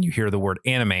think of when you hear the word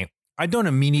anime? I don't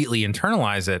immediately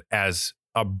internalize it as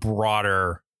a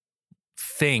broader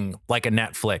thing, like a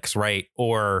Netflix, right?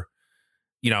 Or,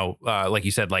 like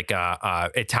you said, like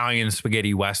Italian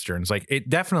spaghetti westerns. Like it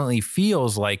definitely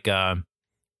feels like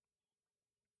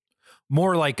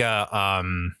more like a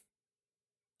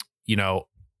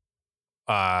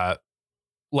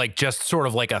like just sort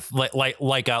of like a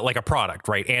product,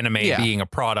 right? Anime being a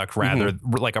product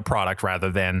like a product rather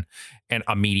than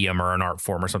a medium or an art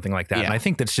form or something like that. Yeah. And I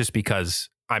think that's just because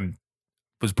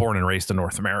was born and raised in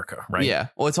North America, right? Yeah.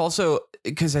 Well, it's also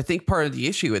because I think part of the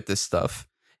issue with this stuff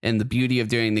and the beauty of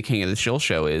doing the King of the Shill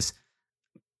show is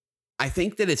I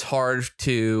think that it's hard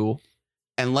to,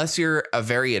 unless you're a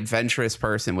very adventurous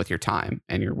person with your time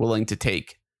and you're willing to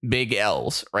take big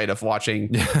L's, right, of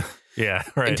watching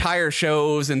entire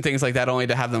shows and things like that, only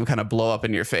to have them kind of blow up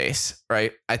in your face,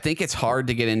 right? I think it's hard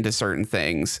to get into certain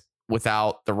things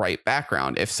without the right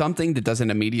background. If something that doesn't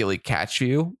immediately catch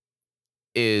you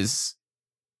is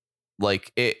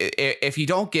like, if you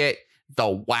don't get the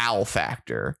wow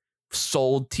factor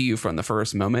sold to you from the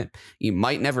first moment, you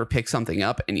might never pick something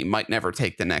up and you might never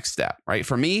take the next step, right?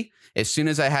 For me, as soon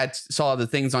as I saw the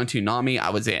things on Toonami, I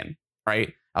was in,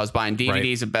 right? I was buying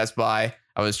DVDs at Best Buy.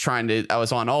 I was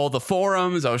on all the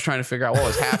forums. I was trying to figure out what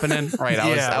was happening, right?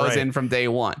 I was in from day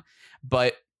one.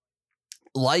 But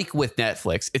like with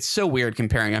Netflix, it's so weird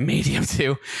comparing a medium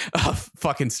to a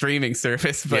fucking streaming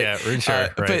service. But,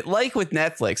 but like with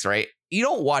Netflix, right? You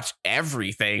don't watch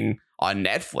everything on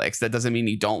Netflix. That doesn't mean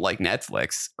you don't like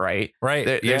Netflix, right?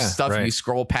 Right. There's stuff you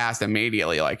scroll past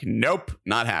immediately, like, nope,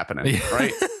 not happening,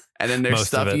 right? And then there's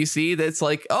stuff you see that's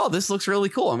like, oh, this looks really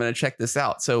cool. I'm going to check this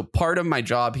out. So part of my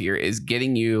job here is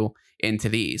getting you into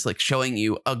these, like showing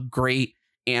you a great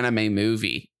anime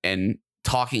movie and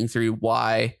talking through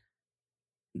why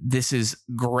this is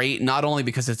great, not only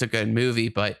because it's a good movie,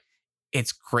 but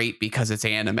it's great because it's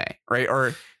anime, right?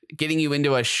 Or getting you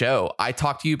into a show. I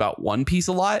talk to you about One Piece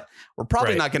a lot. We're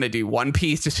probably not going to do One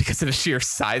Piece just because of the sheer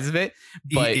size of it.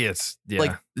 But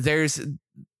like there's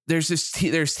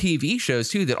TV shows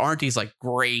too that aren't these like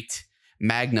great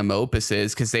magnum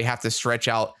opuses because they have to stretch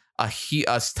out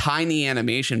a tiny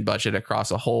animation budget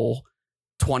across a whole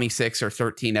 26 or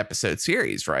 13 episode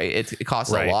series, right? It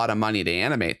costs a lot of money to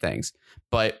animate things,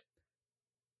 but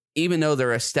even though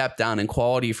they're a step down in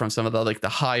quality from some of the like the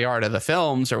high art of the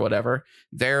films or whatever,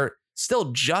 they're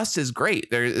still just as great.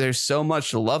 There's so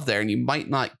much to love there, and you might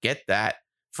not get that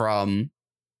from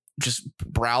just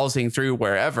browsing through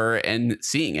wherever and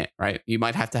seeing it, right? You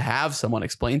might have to have someone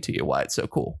explain to you why it's so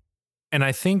cool. And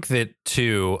I think that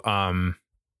too,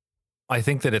 I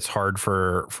think that it's hard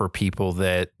for people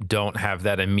that don't have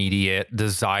that immediate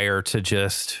desire to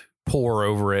just pour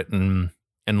over it and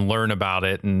learn about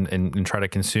it and try to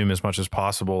consume as much as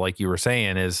possible. Like you were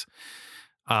saying is,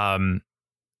 you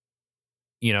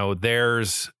know,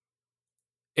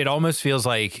 it almost feels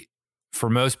like for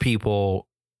most people,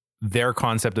 their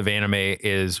concept of anime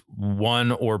is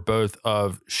one or both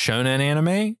of shonen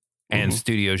anime and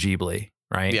Studio Ghibli,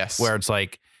 right? Yes. Where it's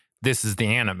like, this is the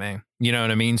anime, you know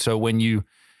what I mean? So when you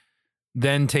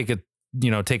then take a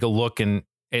look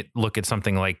at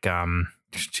something like, I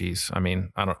mean,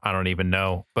 I don't even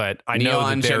know, but I know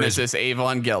Neon Genesis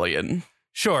Evangelion.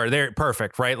 Sure, they're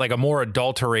perfect, right? Like a more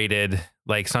adulterated,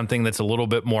 like something that's a little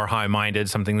bit more high-minded,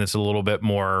 something that's a little bit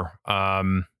more,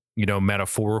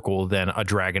 metaphorical than a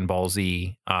Dragon Ball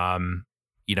Z.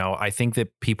 I think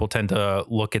that people tend to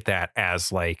look at that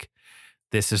as like,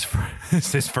 this is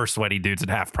for sweaty dudes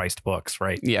and half-priced books,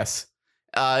 right? Yes.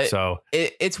 So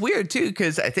it's weird too,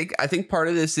 because I think part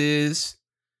of this is,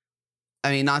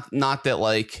 I mean, not that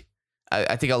like,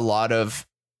 I think a lot of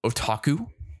otaku,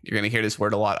 you're going to hear this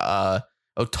word a lot.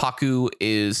 Otaku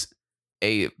is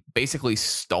a basically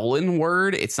stolen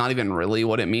word. It's not even really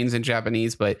what it means in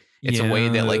Japanese, but it's a way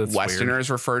that like Westerners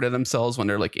refer to themselves when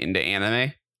they're like into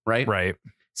anime. Right. Right.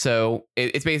 So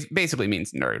it basically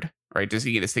means nerd, right? Just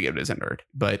you just think of it as a nerd,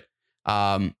 but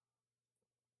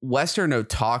Western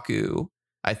otaku,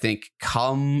 I think,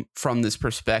 come from this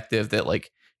perspective that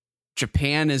like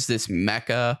Japan is this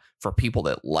mecca for people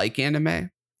that like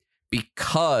anime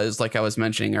because, like I was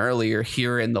mentioning earlier,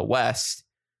 here in the West,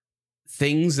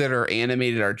 things that are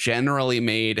animated are generally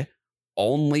made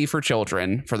only for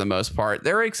children for the most part.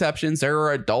 There are exceptions. There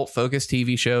are adult focused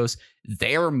TV shows.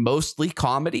 They're mostly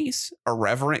comedies,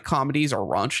 irreverent comedies or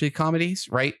raunchy comedies,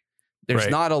 right? There's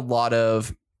not a lot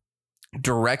of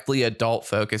directly adult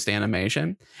focused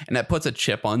animation, and that puts a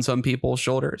chip on some people's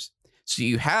shoulders. So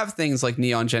you have things like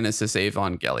Neon Genesis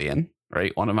Evangelion,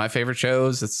 right? One of my favorite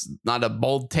shows. It's not a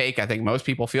bold take. I think most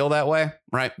people feel that way,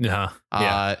 right? Yeah.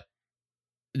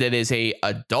 That is a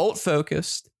adult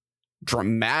focused,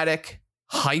 dramatic,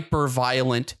 hyper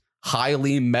violent,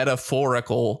 highly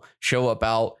metaphorical show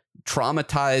about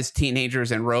traumatized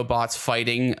teenagers and robots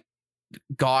fighting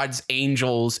God's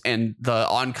angels and the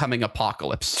oncoming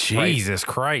apocalypse. Jesus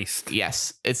Christ.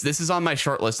 Yes. This is on my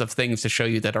short list of things to show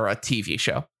you that are a TV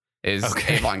show. Is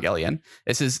Evangelion.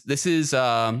 This is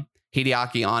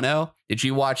Hideaki Anno. Did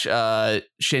you watch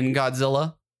Shin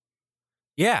Godzilla?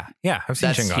 Yeah, I've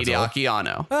seen Shin Godzilla. That's Hideaki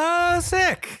Anno.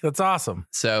 Sick. That's awesome.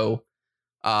 So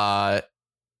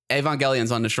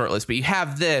Evangelion's on the short list, but you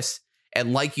have this,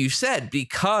 and like you said,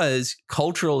 because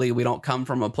culturally we don't come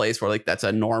from a place where like that's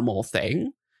a normal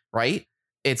thing, right?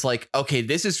 It's like, okay,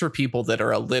 this is for people that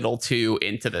are a little too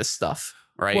into this stuff.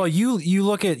 Right. Well, you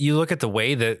look at the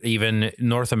way that even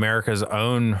North America's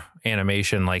own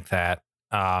animation like that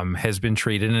has been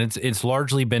treated, and it's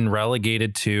largely been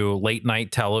relegated to late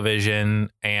night television.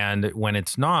 And when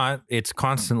it's not, it's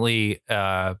constantly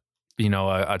a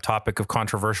topic of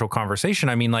controversial conversation.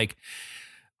 I mean,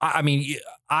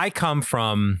 I come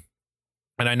from,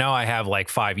 and I know I have like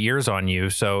 5 years on you,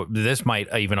 so this might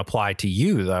even apply to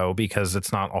you though, because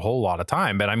it's not a whole lot of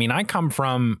time. But I mean, I come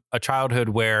from a childhood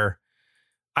where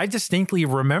I distinctly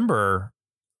remember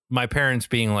my parents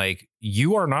being like,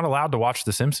 you are not allowed to watch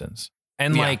The Simpsons.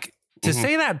 And like to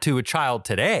say that to a child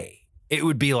today, it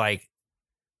would be like,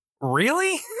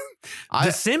 really?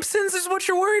 The Simpsons is what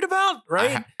you're worried about,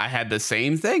 right? I had the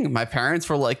same thing. My parents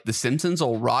were like, The Simpsons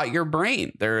will rot your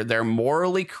brain. They're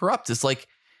morally corrupt. It's like,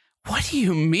 what do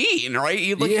you mean,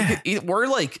 right? We're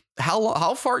like,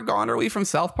 how far gone are we from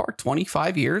South Park?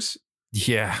 25 years?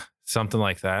 Yeah, something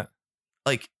like that.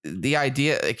 Like the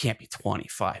idea, it can't be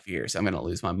 25 years. I'm going to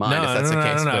lose my mind if that's the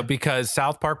case. No, because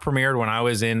South Park premiered when I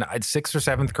was in 6th or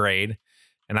 7th grade,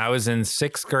 and I was in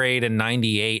 6th grade in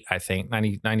 98, I think,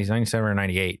 97 or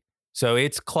 98. So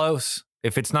it's close.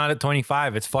 If it's not at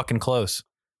 25, it's fucking close.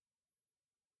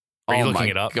 Are you looking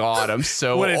it up? God, I'm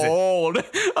so What is it? old.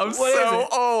 I'm so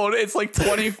old. It's like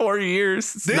 24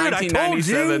 years. It's Dude, I told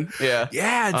 1997. you.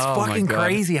 Yeah, it's fucking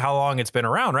crazy how long it's been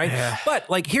around, right? Yeah. But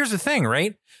like, here's the thing,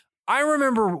 right? I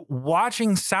remember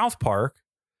watching South Park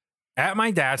at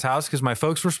my dad's house because my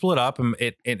folks were split up, and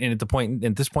at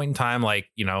this point in time, like,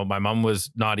 you know, my mom was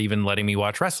not even letting me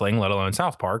watch wrestling, let alone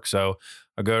South Park. So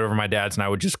I go over to my dad's and I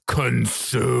would just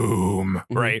consume,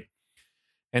 right?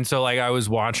 And so like I was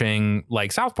watching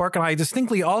like South Park, and I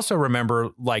distinctly also remember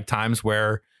like times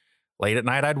where late at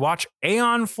night I'd watch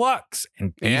Aeon Flux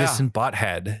and Beavis and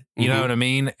Butthead. You know what I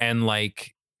mean? And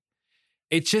like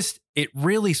it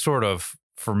really sort of,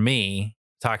 for me,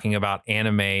 talking about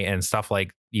anime and stuff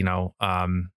like, you know,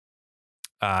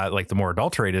 like the more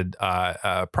adulterated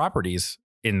properties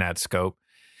in that scope,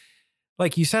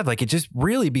 like you said, like it just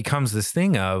really becomes this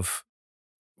thing of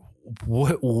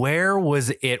where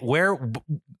was it?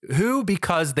 Who,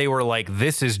 because they were like,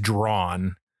 this is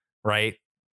drawn, right?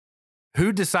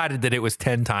 Who decided that it was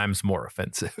 10 times more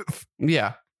offensive?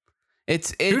 Yeah.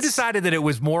 It's who decided that it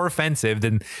was more offensive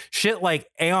than shit like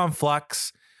Aeon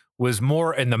Flux was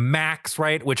more in the Max,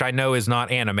 right? Which I know is not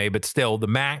anime, but still the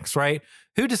Max, right?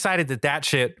 Who decided that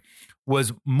shit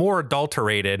was more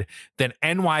adulterated than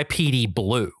NYPD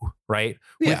Blue, right?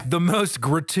 Yeah. With the most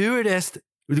gratuitous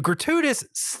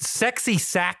sexy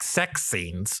sex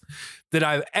scenes that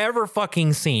I've ever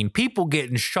fucking seen. People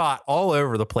getting shot all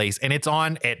over the place, and it's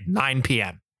on at 9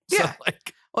 p.m. Yeah. So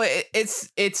like, well,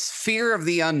 it's fear of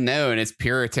the unknown. It's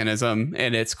Puritanism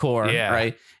in its core,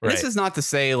 right? And this is not to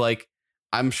say, like,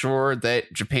 I'm sure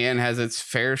that Japan has its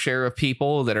fair share of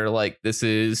people that are like, this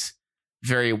is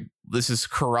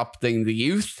corrupting the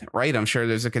youth, right? I'm sure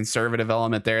there's a conservative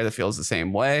element there that feels the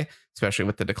same way, especially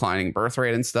with the declining birth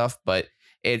rate and stuff. But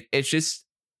it's just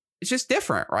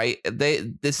different, right?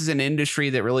 This is an industry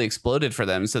that really exploded for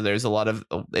them, so there's a lot of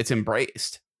it's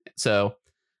embraced. So,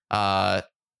 yeah,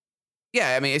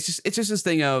 I mean, it's just this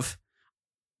thing of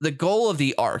the goal of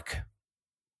the arc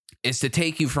is to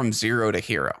take you from zero to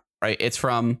hero, right? It's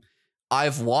from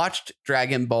I've watched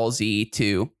Dragon Ball Z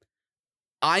to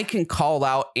I can call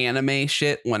out anime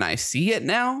shit when I see it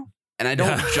now, and I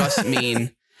don't just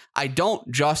mean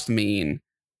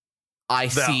I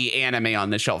see anime on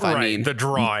the shelf. Right, I mean the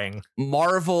drawing.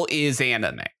 Marvel is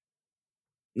anime.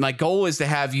 My goal is to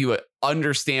have you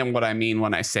understand what I mean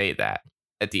when I say that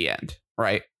at the end,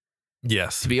 right?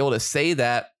 Yes. To be able to say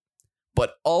that,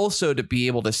 but also to be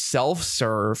able to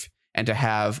self-serve and to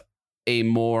have a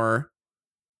more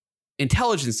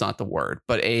intelligence, not the word,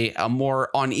 but a more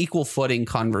on equal footing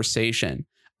conversation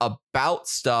about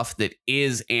stuff that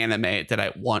is anime that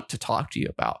I want to talk to you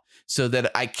about, so that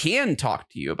I can talk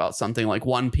to you about something like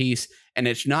One Piece and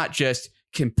it's not just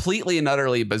completely and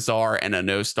utterly bizarre and a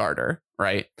no starter,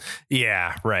 right?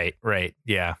 Yeah, right.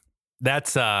 Yeah.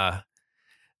 That's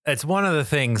one of the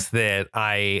things that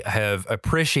I have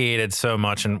appreciated so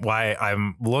much, and why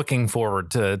I'm looking forward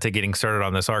to getting started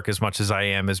on this arc as much as I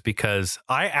am, is because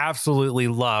I absolutely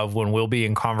love when we'll be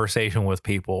in conversation with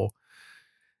people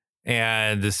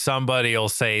and somebody will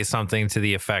say something to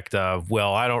the effect of,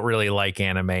 well, I don't really like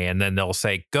anime. And then they'll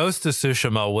say, Ghost of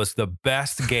Tsushima was the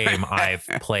best game I've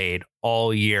played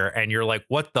all year. And you're like,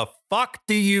 what the fuck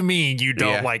do you mean you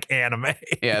don't like anime?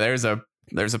 Yeah, there's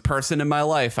a person in my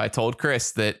life, I told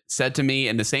Chris, that said to me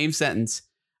in the same sentence,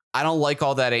 I don't like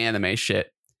all that anime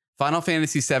shit. Final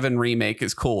Fantasy VII Remake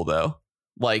is cool, though.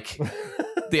 Like,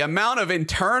 the amount of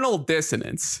internal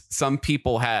dissonance some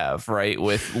people have, right,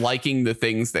 with liking the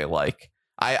things they like.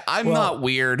 I'm not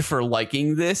weird for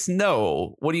liking this.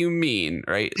 No. What do you mean?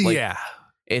 Right? Like, yeah.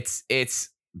 It's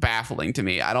baffling to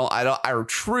me. I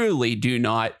truly do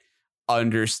not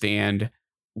understand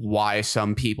why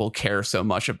some people care so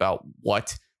much about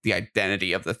what the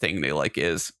identity of the thing they like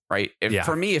is, right?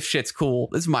 For me, if shit's cool,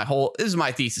 this is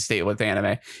my thesis statement with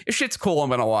anime. If shit's cool, I'm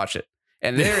going to watch it.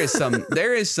 And there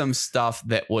is some stuff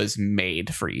that was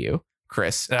made for you,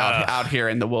 Chris, out here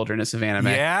in the wilderness of anime.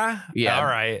 Yeah. All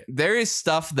right. There is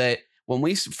stuff that when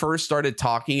we first started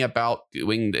talking about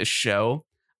doing this show,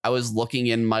 I was looking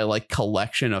in my like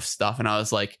collection of stuff, and I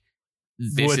was like,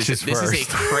 this is a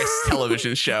Chris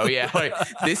television show. Yeah, like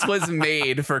this was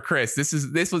made for Chris.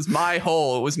 This was my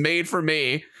hole. It was made for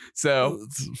me. So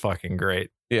it's fucking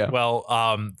great. Yeah. Well,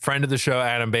 friend of the show,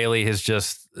 Adam Bailey, has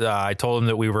just I told him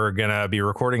that we were gonna be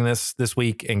recording this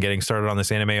week and getting started on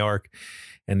this anime arc.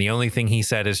 And the only thing he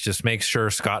said is just make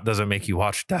sure Scott doesn't make you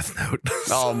watch Death Note.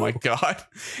 Oh my God.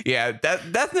 Yeah,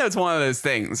 Death Note's one of those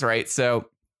things, right? So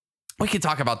we can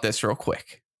talk about this real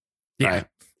quick. Yeah. Right?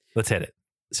 Let's hit it.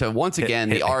 So once again,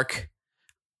 the arc,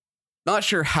 not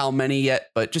sure how many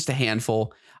yet, but just a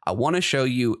handful. I want to show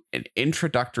you an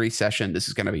introductory session. This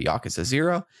is going to be Yakuza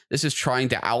 0. This is trying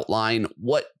to outline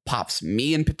what pops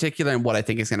me in particular and what I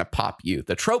think is going to pop you.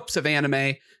 The tropes of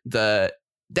anime, the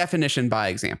definition by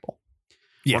example.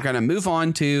 Yeah. We're going to move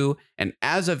on to an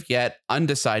as of yet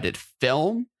undecided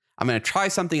film. I'm going to try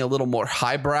something a little more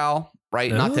highbrow,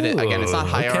 right? Not that it's not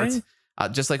high arts.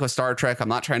 Just like with Star Trek, I'm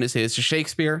not trying to say it's just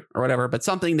Shakespeare or whatever, but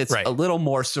something that's a little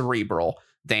more cerebral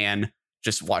than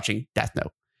just watching Death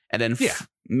Note. And then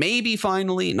maybe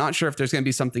finally, not sure if there's going to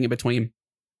be something in between,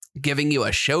 giving you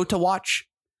a show to watch,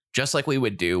 just like we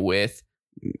would do with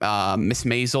Miss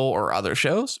Maisel or other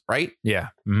shows, right? Yeah.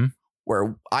 Mm-hmm.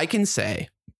 Where I can say,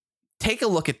 take a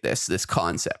look at this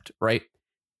concept, right?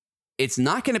 It's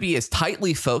not going to be as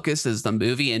tightly focused as the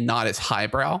movie and not as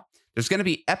highbrow. There's going to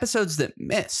be episodes that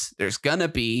miss. There's going to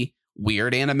be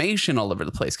weird animation all over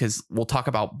the place because we'll talk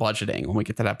about budgeting when we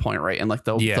get to that point, right? And like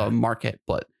the market.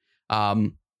 But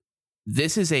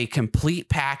this is a complete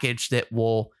package that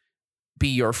will be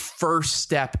your first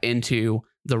step into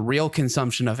the real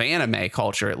consumption of anime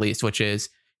culture, at least, which is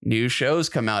new shows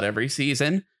come out every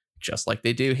season, just like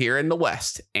they do here in the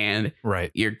West. And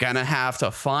you're going to have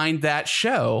to find that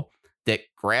show that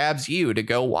grabs you to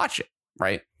go watch it.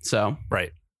 Right. So,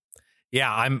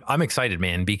 yeah, I'm excited,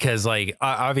 man, because like,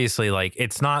 obviously, like,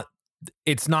 it's not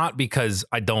because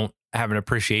I don't have an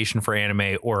appreciation for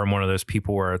anime or I'm one of those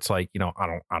people where it's like, you know,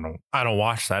 I don't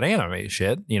watch that anime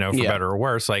shit, you know, for better or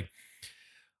worse. Like,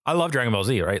 I love Dragon Ball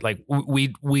Z, right? Like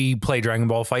we play Dragon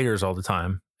Ball Fighters all the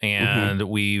time. And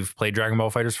we've played Dragon Ball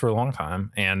Fighters for a long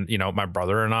time. And, you know, my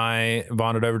brother and I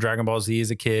bonded over Dragon Ball Z as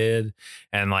a kid.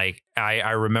 And like, I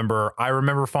remember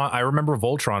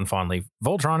Voltron fondly.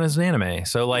 Voltron is an anime.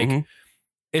 So like,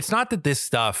 it's not that this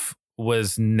stuff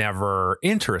was never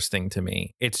interesting to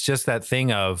me. It's just that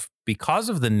thing of, because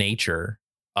of the nature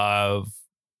of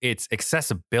its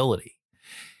accessibility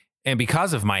and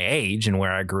because of my age and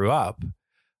where I grew up,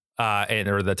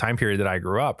 or the time period that I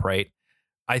grew up, right?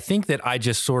 I think that I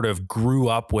just sort of grew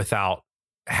up without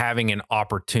having an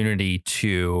opportunity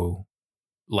to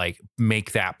like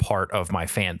make that part of my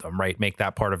fandom, right? Make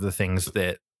that part of the things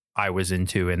that I was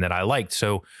into and that I liked.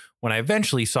 So when I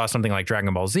eventually saw something like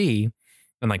Dragon Ball Z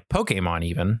and like Pokemon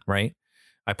even, right?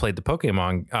 I played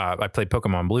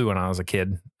Pokemon Blue when I was a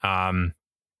kid.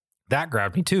 That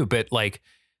grabbed me too. But like,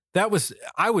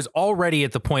 I was already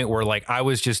at the point where like I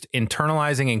was just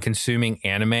internalizing and consuming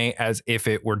anime as if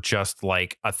it were just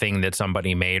like a thing that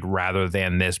somebody made rather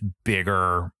than this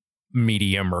bigger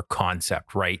medium or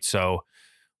concept, right? So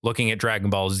looking at Dragon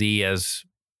Ball Z as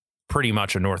pretty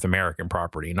much a North American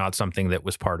property, not something that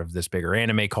was part of this bigger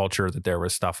anime culture, that there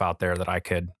was stuff out there that I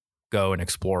could go and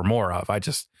explore more of.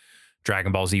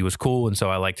 Dragon Ball Z was cool. And so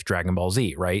I liked Dragon Ball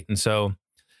Z, right? And so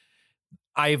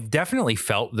I've definitely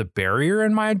felt the barrier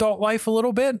in my adult life a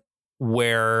little bit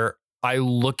where I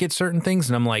look at certain things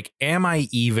and I'm like, am I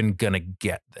even going to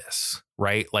get this?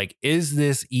 Right? Like, is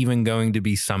this even going to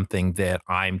be something that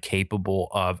I'm capable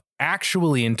of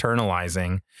actually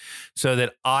internalizing so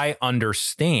that I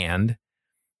understand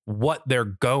what they're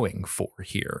going for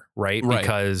here? Right?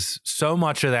 Because so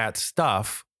much of that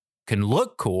stuff can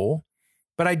look cool,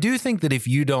 but I do think that if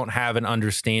you don't have an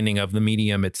understanding of the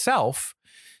medium itself,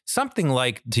 something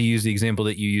like, to use the example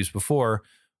that you used before,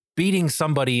 beating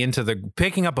somebody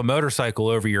picking up a motorcycle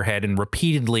over your head and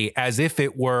repeatedly as if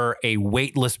it were a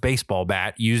weightless baseball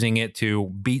bat, using it to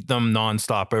beat them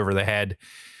nonstop over the head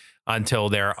until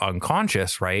they're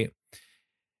unconscious, right?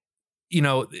 You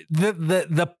know,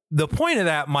 the point of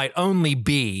that might only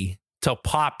be to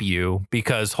pop you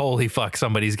because holy fuck,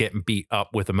 somebody's getting beat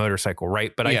up with a motorcycle,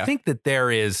 right? But I think that there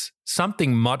is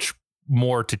something much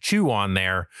more to chew on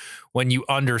there when you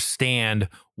understand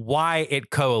why it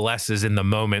coalesces in the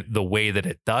moment the way that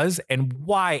it does and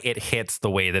why it hits the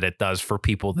way that it does for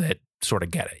people that sort of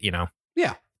get it, you know?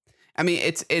 Yeah. I mean,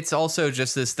 it's also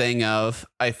just this thing of,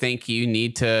 I think you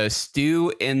need to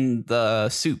stew in the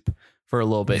soup for a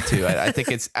little bit too. I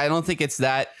don't think it's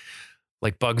that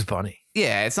like Bugs Bunny.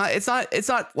 Yeah. It's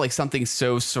not like something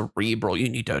so cerebral. You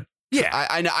need to. Yeah,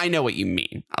 I know what you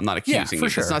mean. I'm not accusing you.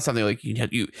 Sure. It's not something like you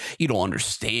don't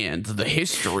understand the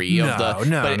history of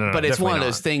but it's one of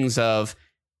those things of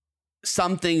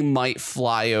something might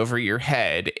fly over your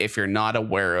head if you're not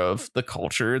aware of the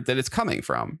culture that it's coming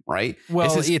from, right? Well,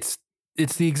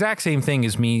 it's the exact same thing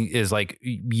as me, is like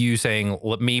you saying,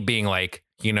 me being like,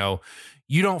 you know,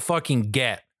 you don't fucking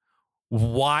get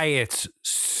why it's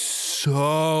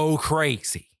so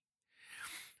crazy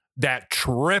that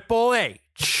Triple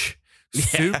H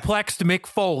suplexed Mick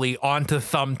Foley onto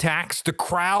thumbtacks. The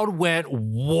crowd went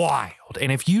wild.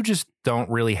 And if you just don't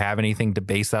really have anything to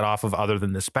base that off of other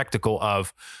than the spectacle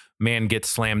of man gets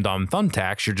slammed on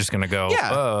thumbtacks, you're just going to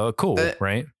go, cool,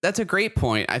 right? That's a great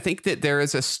point. I think that there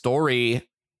is a story.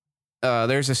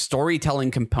 There's a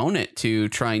storytelling component to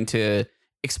trying to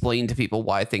explain to people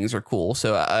why things are cool.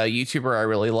 So a YouTuber I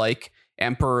really like,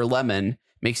 Emperor Lemon,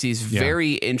 makes these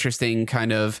very interesting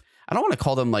kind of, I don't want to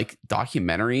call them like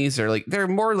documentaries, or like they're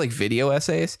more like video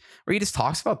essays where he just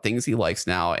talks about things he likes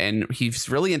now. And he's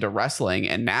really into wrestling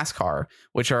and NASCAR,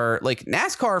 which are like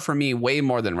NASCAR for me way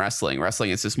more than wrestling.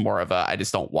 Wrestling is just more of a I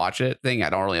just don't watch it thing. I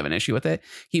don't really have an issue with it.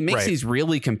 He makes these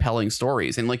really compelling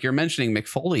stories. And like you're mentioning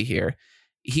McFoley here,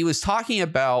 he was talking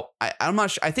about, I'm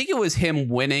not sure, I think it was him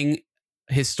winning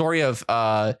his story of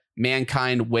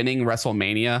Mankind winning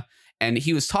WrestleMania. And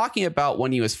he was talking about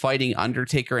when he was fighting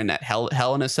Undertaker in that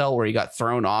Hell in a Cell where he got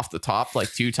thrown off the top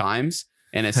like 2 times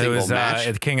in a single match.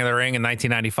 At King of the Ring in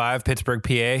 1995, Pittsburgh,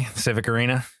 PA, Civic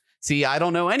Arena. See, I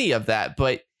don't know any of that,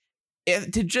 but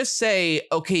to just say,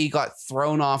 okay, he got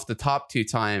thrown off the top 2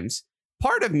 times,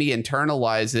 part of me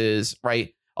internalizes,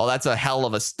 right? Oh, that's a hell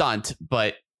of a stunt.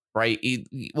 But right,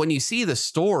 when you see the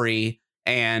story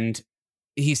and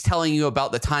he's telling you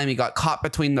about the time he got caught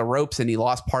between the ropes and he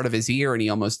lost part of his ear and he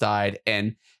almost died,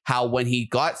 and how when he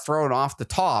got thrown off the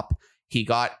top, he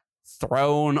got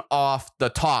thrown off the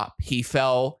top. He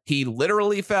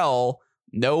literally fell.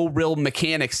 No real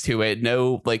mechanics to it.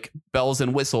 No like bells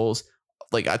and whistles,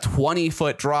 like a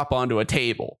 20-foot drop onto a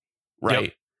table. Right.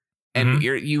 Yep. And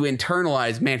you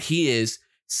internalize, man, he is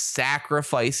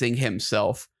sacrificing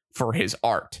himself for his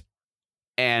art.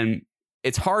 And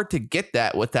it's hard to get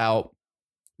that without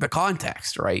the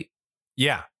context, right?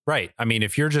 Yeah, right. I mean,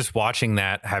 if you're just watching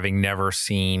that, having never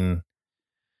seen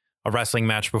a wrestling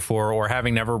match before, or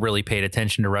having never really paid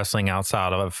attention to wrestling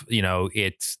outside of,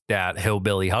 it's that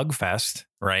hillbilly hug fest,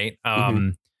 right?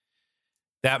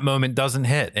 That moment doesn't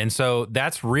hit. And so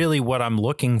that's really what I'm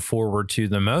looking forward to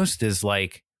the most, is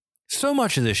like so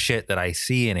much of the shit that I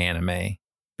see in anime,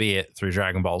 be it through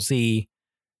Dragon Ball Z,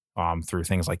 through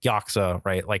things like Yakuza,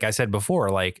 right? Like I said before,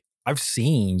 like I've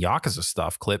seen Yakuza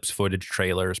stuff, clips, footage,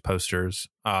 trailers, posters.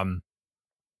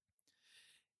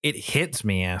 It hits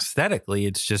me aesthetically.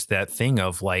 It's just that thing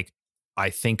of like, I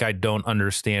think I don't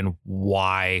understand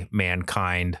why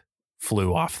Mankind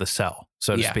flew off the cell,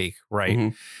 so to speak.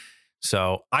 Right.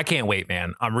 So I can't wait,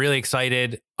 man. I'm really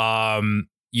excited. There's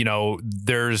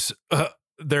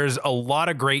a lot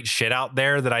of great shit out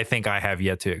there that I think I have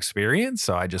yet to experience.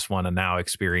 So I just want to now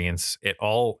experience it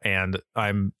all. And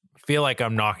feel like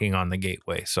I'm knocking on the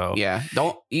gateway. So yeah,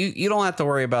 you don't have to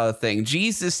worry about a thing.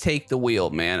 Jesus, take the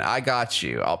wheel, man. I got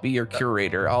you. I'll be your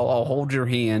curator. I'll hold your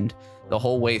hand the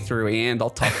whole way through, and I'll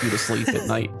tuck you to sleep at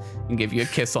night and give you a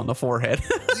kiss on the forehead.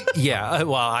 Yeah,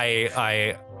 well,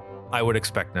 I would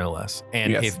expect no less.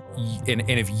 And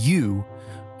if you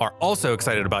are also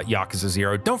excited about Yakuza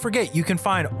 0, don't forget you can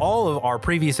find all of our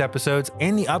previous episodes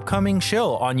and the upcoming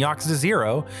shill on Yakuza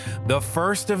 0, the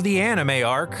first of the anime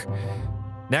arc.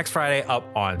 Next Friday, up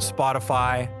on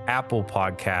Spotify, Apple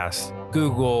Podcasts,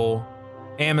 Google,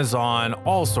 Amazon,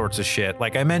 all sorts of shit.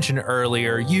 Like I mentioned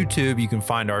earlier, YouTube, you can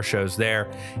find our shows there,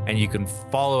 and you can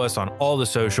follow us on all the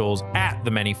socials at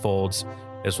The Many Folds,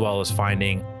 as well as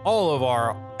finding all of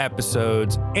our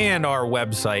episodes and our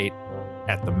website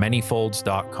at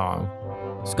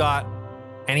themanyfolds.com. Scott,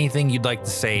 anything you'd like to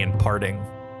say in parting?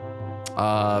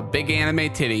 Big anime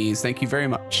titties. Thank you very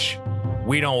much.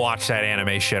 We don't watch that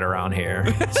anime shit around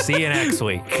here. See you next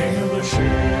week.